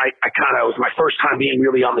experience for me. It was my first time being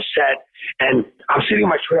really on the set. And I'm sitting in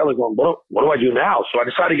my trailer going, what do I do now? So I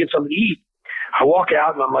decided to get something to eat. I walk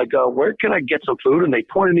out and I'm like, where can I get some food? And they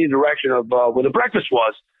pointed me in the direction of where the breakfast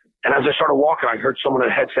was. And as I started walking, I heard someone in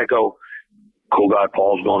the headset go, cool guy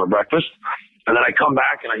Paul's going to breakfast. And then I come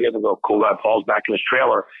back and I hear them go, cool guy Paul's back in his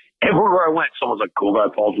trailer. Everywhere I went, someone's like, cool guy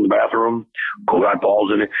Paul's in the bathroom. Cool guy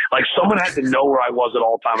Paul's in it. Like someone had to know where I was at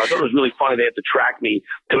all times. I thought it was really funny. They had to track me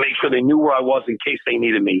to make sure they knew where I was in case they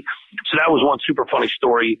needed me. So that was one super funny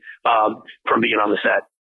story from being on the set.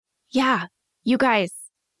 Yeah, you guys.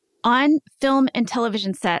 On film and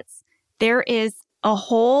television sets, there is a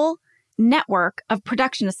whole network of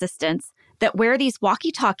production assistants that wear these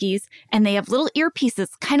walkie-talkies and they have little earpieces,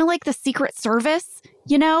 kind of like the Secret Service,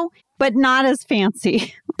 you know? But not as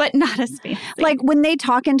fancy. Like when they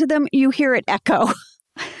talk into them, you hear it echo.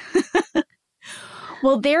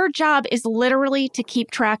 Well, their job is literally to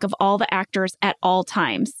keep track of all the actors at all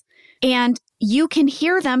times. And you can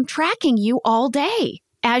hear them tracking you all day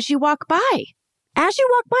as you walk by. As you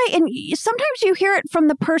walk by, and sometimes you hear it from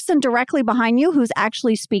the person directly behind you who's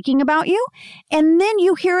actually speaking about you, and then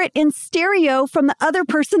you hear it in stereo from the other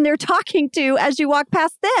person they're talking to as you walk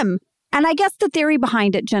past them. And I guess the theory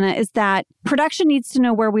behind it, Jenna, is that production needs to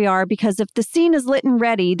know where we are because if the scene is lit and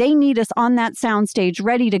ready, they need us on that soundstage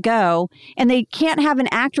ready to go, and they can't have an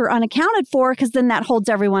actor unaccounted for because then that holds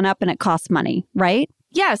everyone up and it costs money, right?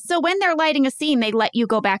 Yeah, so when they're lighting a scene, they let you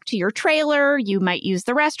go back to your trailer. You might use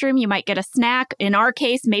the restroom. You might get a snack. In our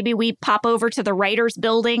case, maybe we pop over to the writer's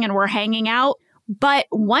building and we're hanging out. But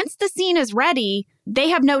once the scene is ready, they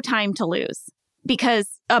have no time to lose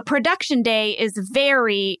because a production day is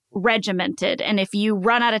very regimented. And if you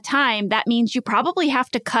run out of time, that means you probably have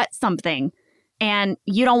to cut something. And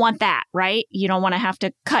you don't want that, right? You don't want to have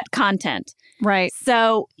to cut content. Right.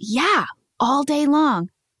 So, yeah, all day long.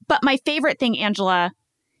 But my favorite thing, Angela,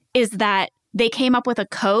 is that they came up with a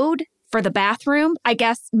code for the bathroom. I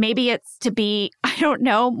guess maybe it's to be, I don't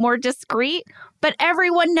know, more discreet, but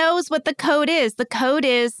everyone knows what the code is. The code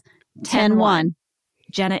is 10-1.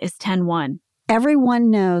 Jenna is 10-1.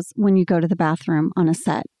 Everyone knows when you go to the bathroom on a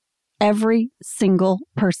set. Every single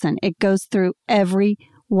person. It goes through every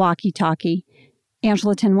walkie-talkie.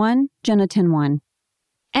 Angela 10-1, Jenna 10-1.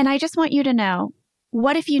 And I just want you to know,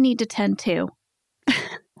 what if you need to 10-2?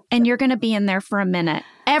 And you're going to be in there for a minute.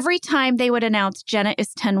 Every time they would announce Jenna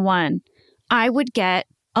is 10-1, I would get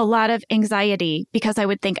a lot of anxiety because I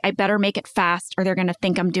would think I better make it fast or they're going to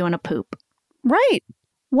think I'm doing a poop. Right.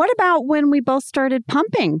 What about when we both started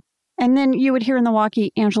pumping? And then you would hear in the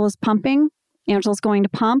walkie, Angela's pumping. Angela's going to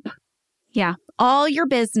pump. Yeah. All your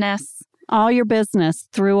business. All your business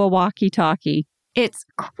through a walkie-talkie. It's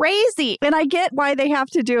crazy. And I get why they have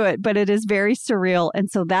to do it, but it is very surreal.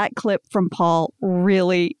 And so that clip from Paul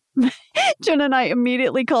really, Jen and I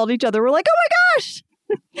immediately called each other. We're like, oh my gosh.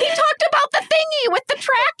 He talked about the thingy with the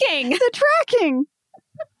tracking. The tracking.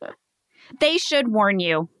 They should warn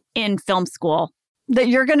you in film school. That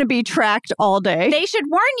you're going to be tracked all day. They should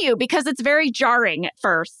warn you because it's very jarring at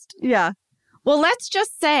first. Yeah. Well, let's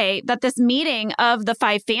just say that this meeting of the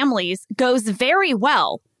 5 families goes very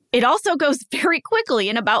well. It also goes very quickly.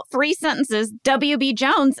 In about 3 sentences, W.B.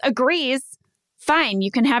 Jones agrees Fine,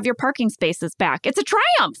 you can have your parking spaces back. It's a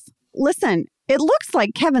triumph. Listen, it looks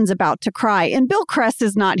like Kevin's about to cry, and Bill Kress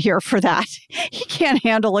is not here for that. He can't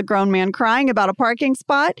handle a grown man crying about a parking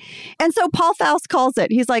spot. And so Paul Faust calls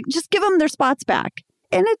it. He's like, just give them their spots back.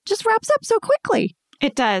 And it just wraps up so quickly.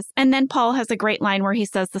 It does. And then Paul has a great line where he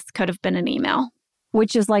says this could have been an email.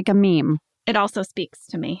 Which is like a meme. It also speaks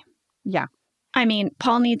to me. Yeah. I mean,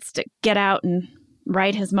 Paul needs to get out and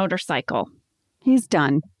ride his motorcycle. He's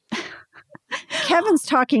done. Kevin's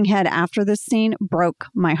talking head after this scene broke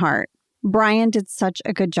my heart. Brian did such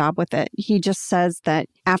a good job with it. He just says that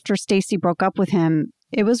after Stacy broke up with him,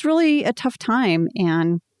 it was really a tough time.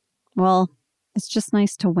 And, well, it's just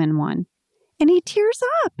nice to win one. And he tears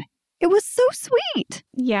up. It was so sweet.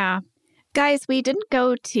 Yeah. Guys, we didn't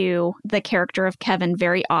go to the character of Kevin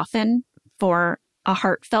very often for a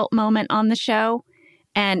heartfelt moment on the show.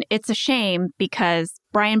 And it's a shame because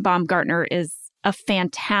Brian Baumgartner is a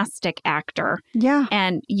fantastic actor. Yeah.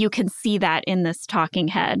 And you can see that in this talking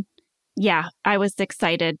head. Yeah, I was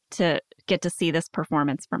excited to get to see this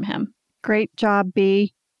performance from him. Great job,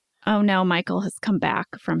 B. Oh no, Michael has come back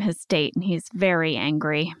from his date and he's very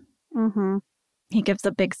angry. Mm-hmm. He gives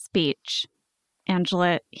a big speech.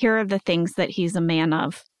 Angela, here are the things that he's a man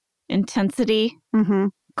of. Intensity,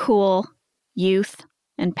 cool, youth,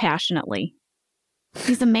 and passionately.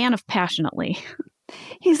 He's a man of passionately.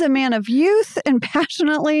 He's a man of youth and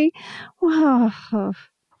passionately. Wow.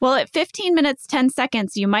 Well, at 15 minutes, 10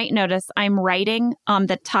 seconds, you might notice I'm writing on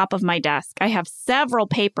the top of my desk. I have several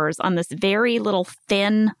papers on this very little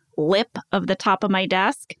thin lip of the top of my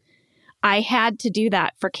desk. I had to do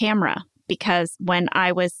that for camera because when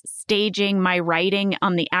I was staging my writing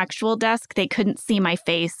on the actual desk, they couldn't see my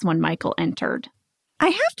face when Michael entered. I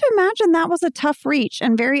have to imagine that was a tough reach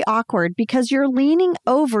and very awkward because you're leaning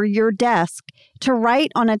over your desk to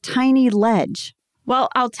write on a tiny ledge. Well,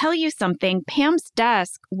 I'll tell you something. Pam's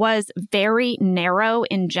desk was very narrow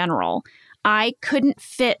in general. I couldn't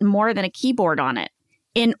fit more than a keyboard on it.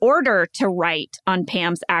 In order to write on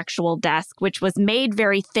Pam's actual desk, which was made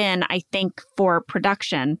very thin, I think, for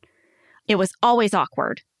production, it was always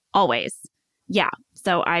awkward. Always. Yeah.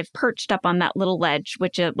 So I've perched up on that little ledge,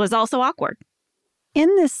 which was also awkward.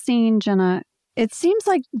 In this scene, Jenna, it seems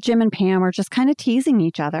like Jim and Pam are just kind of teasing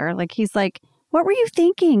each other. Like he's like, what were you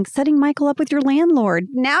thinking? Setting Michael up with your landlord.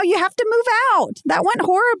 Now you have to move out. That went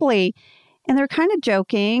horribly. And they're kind of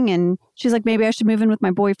joking. And she's like, maybe I should move in with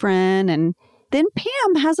my boyfriend. And then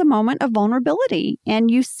Pam has a moment of vulnerability. And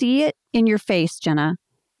you see it in your face, Jenna,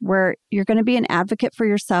 where you're going to be an advocate for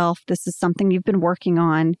yourself. This is something you've been working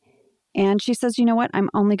on. And she says, you know what? I'm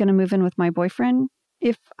only going to move in with my boyfriend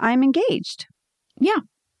if I'm engaged. Yeah.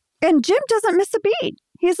 And Jim doesn't miss a beat.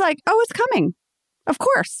 He's like, oh, it's coming. Of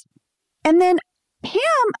course. And then Pam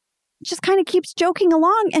just kind of keeps joking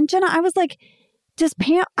along. And Jenna, I was like, does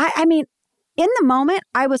Pam, I mean, in the moment,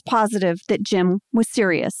 I was positive that Jim was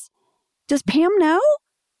serious. Does Pam know?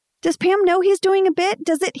 Does Pam know he's doing a bit?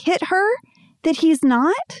 Does it hit her that he's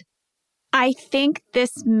not? I think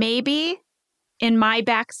this maybe, in my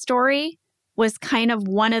backstory, was kind of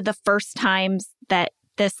one of the first times that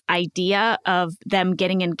this idea of them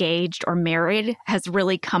getting engaged or married has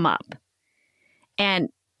really come up. And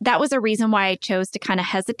that was a reason why I chose to kind of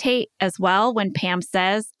hesitate as well when Pam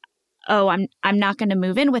says, oh, I'm not going to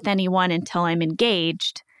move in with anyone until I'm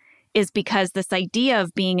engaged, is because this idea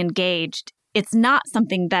of being engaged, it's not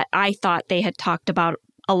something that I thought they had talked about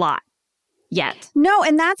a lot yet. No,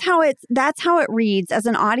 and that's how it reads as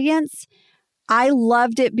an audience. I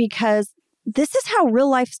loved it because this is how real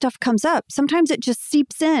life stuff comes up. Sometimes it just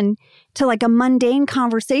seeps in to like a mundane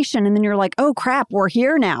conversation and then you're like, oh crap, we're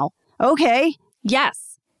here now. Okay.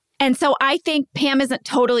 Yes. And so I think Pam isn't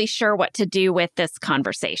totally sure what to do with this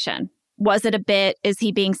conversation. Was it a bit? Is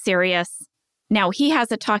he being serious? Now, he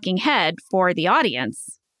has a talking head for the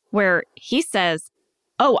audience where he says,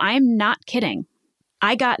 oh, I'm not kidding.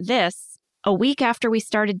 I got this a week after we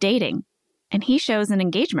started dating. And he shows an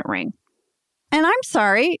engagement ring. And I'm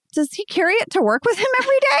sorry, does he carry it to work with him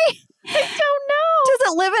every day? I don't know.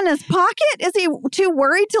 Does it live in his pocket? Is he too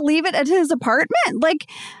worried to leave it at his apartment? Like,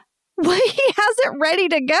 well, he has it ready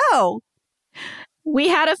to go. We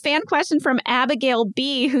had a fan question from Abigail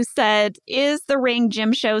B. who said, is the ring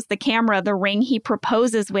Jim shows the camera the ring he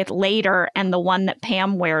proposes with later and the one that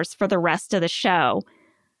Pam wears for the rest of the show?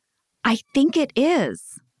 I think it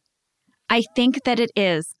is. I think that it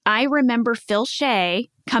is. I remember Phil Shea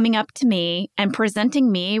coming up to me and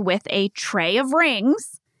presenting me with a tray of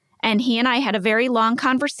rings. And he and I had a very long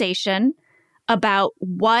conversation about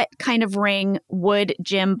what kind of ring would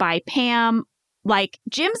Jim buy Pam like,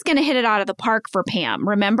 Jim's going to hit it out of the park for Pam.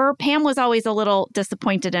 Remember, Pam was always a little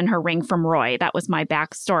disappointed in her ring from Roy. That was my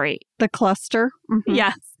backstory. The cluster. Mm-hmm.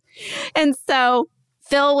 Yes. And so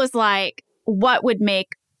Phil was like, what would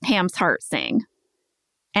make Pam's heart sing?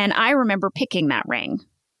 And I remember picking that ring.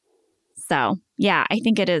 So, yeah, I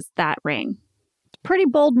think it is that ring. Pretty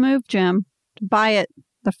bold move, Jim, to buy it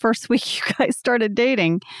the first week you guys started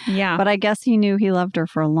dating. Yeah. But I guess he knew he loved her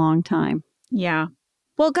for a long time. Yeah.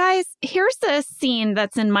 Well, guys, here's a scene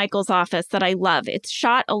that's in Michael's office that I love. It's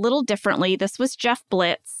shot a little differently. This was Jeff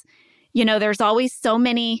Blitz. You know, there's always so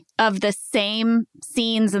many of the same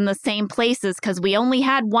scenes in the same places because we only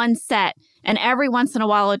had one set. And every once in a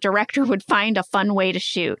while, a director would find a fun way to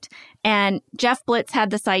shoot. And Jeff Blitz had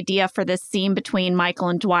this idea for this scene between Michael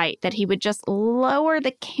and Dwight that he would just lower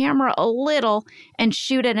the camera a little and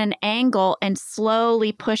shoot at an angle and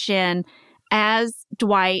slowly push in as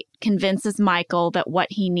Dwight convinces Michael that what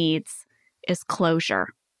he needs is closure.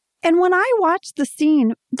 And when I watched the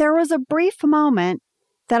scene, there was a brief moment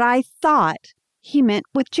that I thought he meant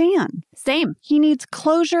with Jan. Same. He needs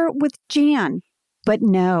closure with Jan. But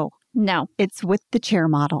no, it's with the chair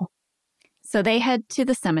model. So they head to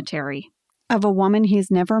the cemetery. Of a woman he's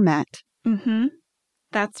never met. Mm-hmm.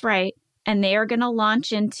 That's right. And they are going to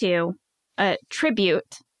launch into a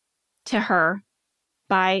tribute to her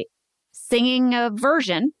by singing a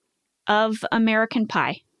version of American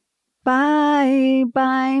Pie. Bye,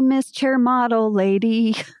 bye, Miss Chair Model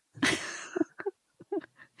Lady.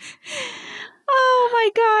 Oh my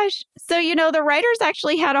gosh. So, you know, the writers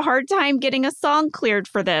actually had a hard time getting a song cleared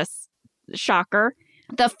for this. Shocker.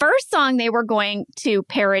 The first song they were going to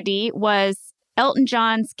parody was Elton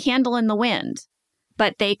John's Candle in the Wind,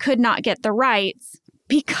 but they could not get the rights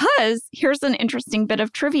because, here's an interesting bit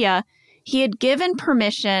of trivia, he had given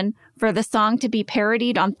permission for the song to be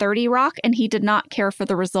parodied on 30 Rock, and he did not care for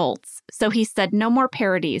the results. So he said no more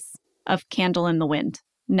parodies of Candle in the Wind.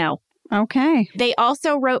 No. Okay. They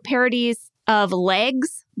also wrote parodies of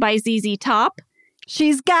Legs by ZZ Top.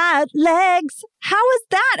 She's got legs. How is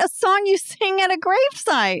that a song you sing at a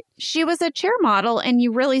gravesite? She was a chair model, and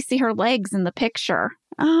you really see her legs in the picture.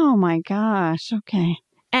 Oh, my gosh. Okay.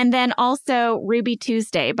 And then also Ruby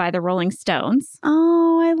Tuesday by the Rolling Stones.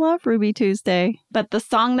 Oh, I love Ruby Tuesday. But the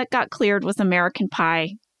song that got cleared was American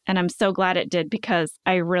Pie, and I'm so glad it did because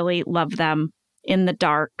I really love them in the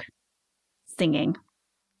dark singing.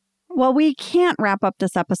 Well, we can't wrap up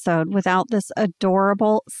this episode without this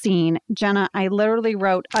adorable scene. Jenna, I literally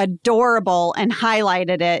wrote adorable and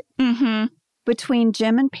highlighted it. Mm-hmm. Between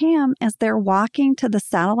Jim and Pam as they're walking to the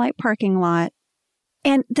satellite parking lot.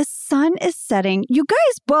 And the sun is setting. You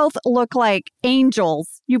guys both look like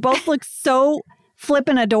angels. You both look so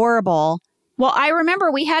flippin' adorable. Well, I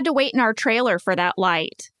remember we had to wait in our trailer for that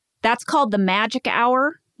light. That's called the magic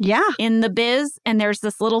hour. Yeah. In the biz, and there's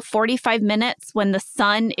this little 45 minutes when the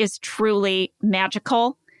sun is truly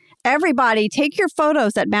magical. Everybody, take your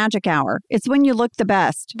photos at magic hour. It's when you look the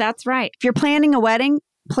best. That's right. If you're planning a wedding,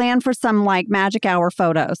 plan for some like magic hour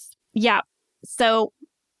photos. Yeah. So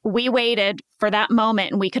we waited for that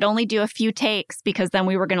moment, and we could only do a few takes because then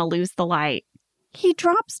we were going to lose the light. He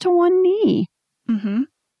drops to one knee. Mm-hmm.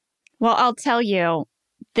 Well, I'll tell you,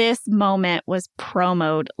 this moment was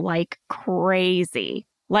promoted like crazy.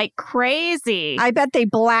 Like crazy. I bet they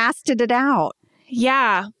blasted it out.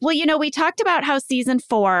 Yeah. Well, you know, we talked about how season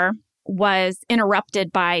 4 was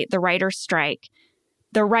interrupted by the writer's strike.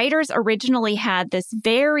 The writers originally had this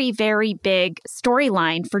very, very big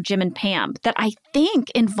storyline for Jim and Pam that I think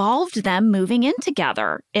involved them moving in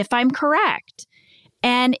together, if I'm correct.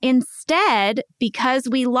 And instead, because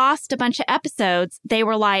we lost a bunch of episodes, they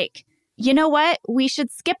were like, you know what? We should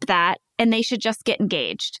skip that and they should just get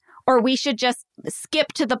engaged. Or we should just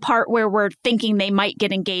skip to the part where we're thinking they might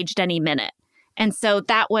get engaged any minute. And so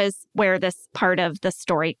that was where this part of the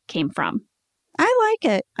story came from. I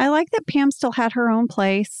like it. I like that Pam still had her own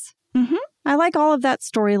place. Mm-hmm. I like all of that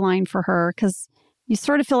storyline for her because you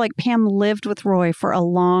sort of feel like Pam lived with Roy for a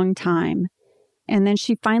long time. And then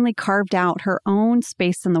she finally carved out her own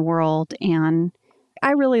space in the world. And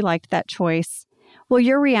I really liked that choice. Well,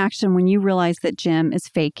 your reaction when you realize that Jim is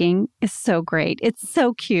faking is so great. It's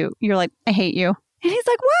so cute. You're like, I hate you. And he's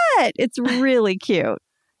like, what? It's really cute.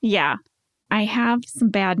 Yeah. I have some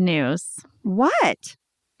bad news. What?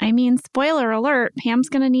 I mean, spoiler alert, Pam's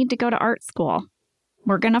going to need to go to art school.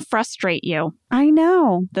 We're going to frustrate you. I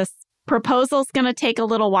know. This proposal's going to take a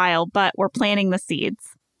little while, but we're planting the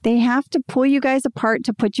seeds. They have to pull you guys apart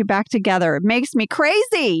to put you back together. It makes me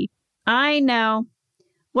crazy. I know.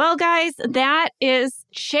 Well, guys, that is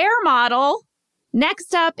Chair Model.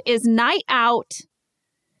 Next up is Night Out.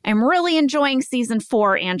 I'm really enjoying season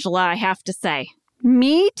 4, Angela, I have to say.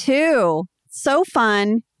 Me too. So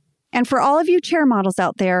fun. And for all of you chair models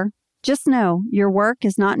out there, just know your work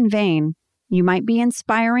is not in vain. You might be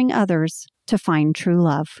inspiring others to find true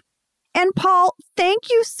love. And Paul, thank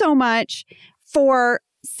you so much for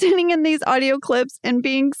sending in these audio clips and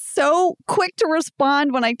being so quick to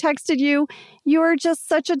respond when I texted you. You are just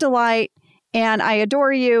such a delight, and I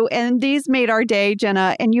adore you. And these made our day,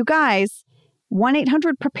 Jenna. And you guys,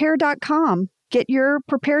 1-800-PREPARE.com. Get your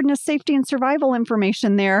preparedness, safety, and survival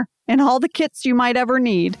information there and all the kits you might ever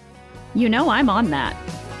need. You know I'm on that.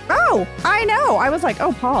 Oh, I know. I was like,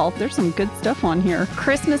 oh, Paul, there's some good stuff on here.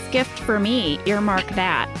 Christmas gift for me. Earmark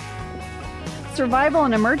that. Survival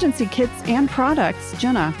and emergency kits and products.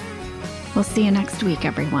 Jenna. We'll see you next week,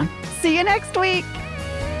 everyone. See you next week.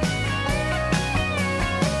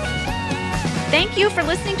 Thank you for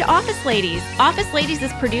listening to Office Ladies. Office Ladies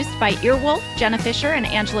is produced by Earwolf, Jenna Fisher, and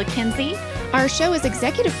Angela Kinsey. Our show is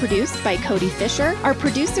executive produced by Cody Fisher. Our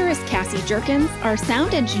producer is Cassie Jerkins. Our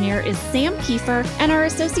sound engineer is Sam Kiefer. And our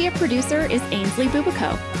associate producer is Ainsley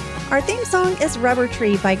Bubico. Our theme song is Rubber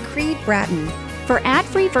Tree by Creed Bratton. For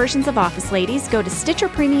ad-free versions of Office Ladies, go to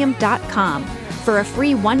StitcherPremium.com. For a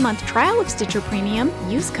free 1-month trial of Stitcher Premium,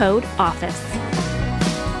 use code OFFICE.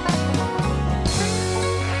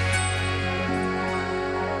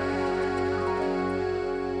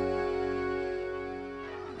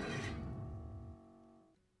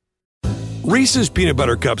 Reese's Peanut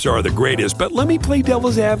Butter Cups are the greatest, but let me play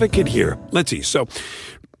devil's advocate here. Let's see. So,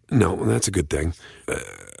 no, that's a good thing.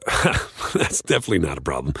 That's definitely not a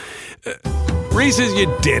problem. Reese's,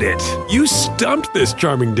 you did it. You stumped this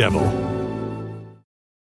charming devil.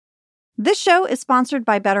 This show is sponsored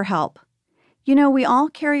by BetterHelp. You know, we all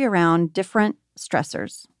carry around different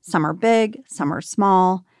stressors. Some are big, some are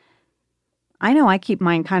small. I know I keep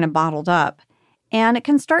mine kind of bottled up, and it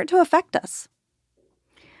can start to affect us.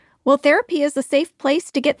 Well, therapy is a safe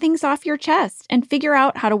place to get things off your chest and figure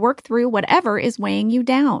out how to work through whatever is weighing you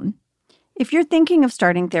down. If you're thinking of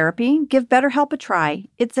starting therapy, give BetterHelp a try.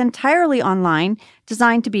 It's entirely online,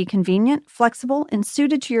 designed to be convenient, flexible, and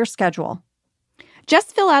suited to your schedule.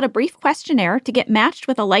 Just fill out a brief questionnaire to get matched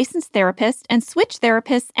with a licensed therapist and switch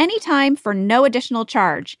therapists anytime for no additional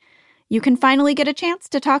charge. You can finally get a chance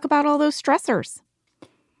to talk about all those stressors.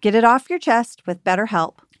 Get it off your chest with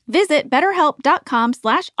BetterHelp. Visit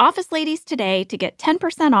BetterHelp.com/OfficeLadies today to get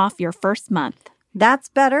 10% off your first month. That's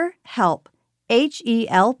BetterHelp,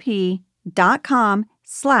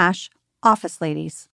 HELP.com/OfficeLadies.